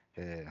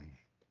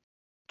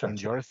in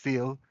your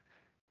steel,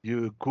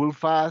 you cool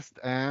fast,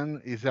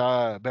 and it's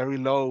a very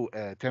low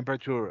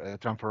temperature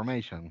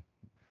transformation.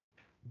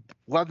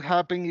 What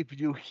happens if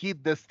you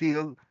heat the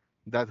steel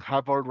that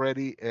have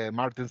already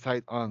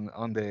martensite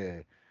on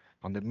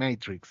the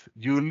matrix?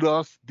 You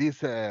lost this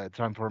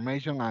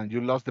transformation, and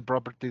you lost the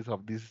properties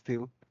of this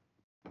steel.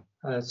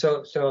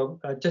 So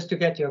just to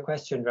get your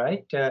question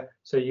right,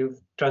 so you've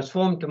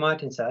transformed to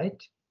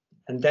martensite,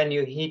 and then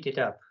you heat it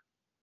up.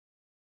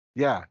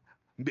 Yeah,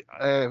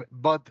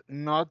 but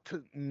not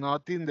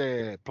in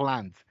the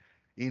plant,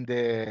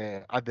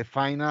 at the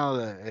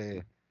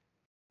final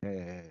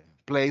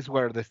place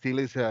where the steel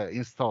is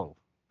installed.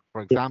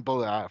 For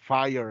example, a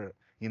fire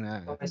in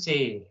a. I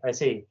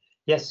see.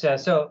 Yes.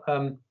 So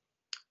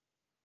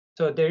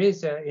there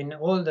is in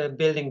all the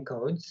building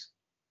codes,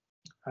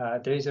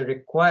 there is a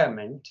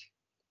requirement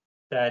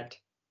that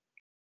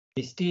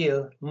the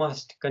steel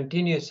must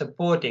continue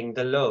supporting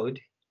the load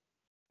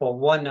for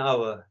 1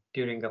 hour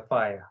during a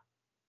fire.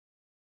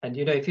 And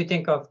if you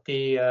think of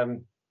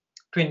the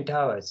Twin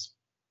Towers,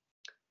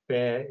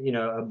 where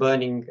a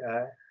burning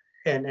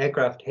an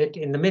aircraft hit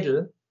in the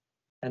middle,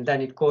 and then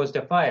it caused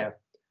a fire.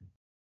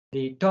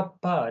 The top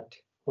part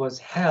was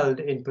held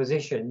in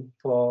position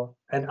for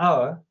an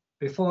hour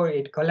before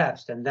it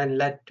collapsed, and then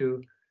led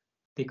to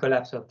the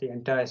collapse of the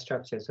entire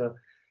structure. So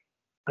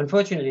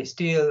unfortunately,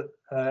 steel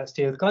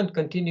can't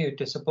continue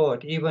to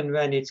support even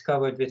when it's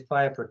covered with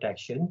fire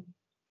protection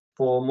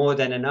for more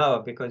than an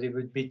hour, because it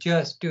would be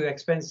just too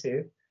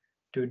expensive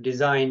to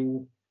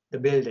design the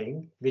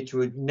building, which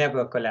would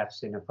never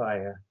collapse in a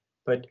fire.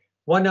 But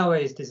 1 hour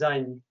is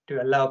designed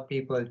to allow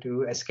people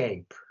to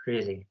escape,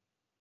 really.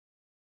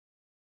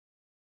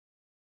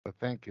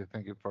 Thank you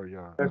for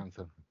your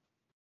answer.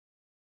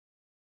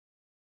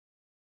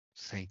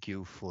 Thank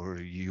you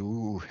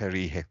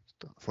Harry,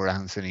 for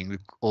answering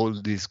all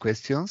these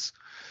questions,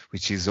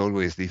 which is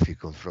always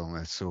difficult from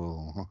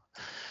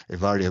a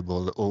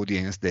variable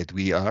audience that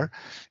we are.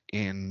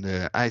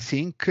 And I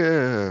think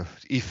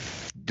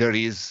if there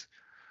is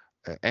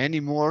any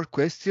more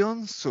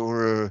questions,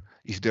 or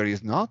if there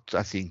is not,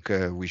 I think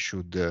we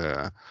should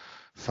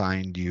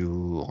find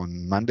you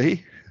on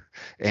Monday.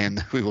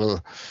 And we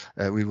will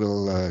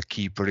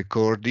keep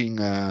recording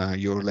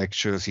your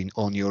lectures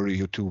on your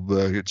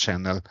YouTube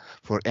channel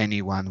for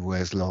anyone who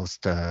has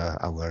lost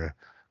our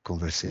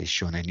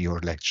conversation and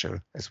your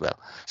lecture as well.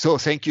 So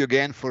thank you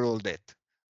again for all that.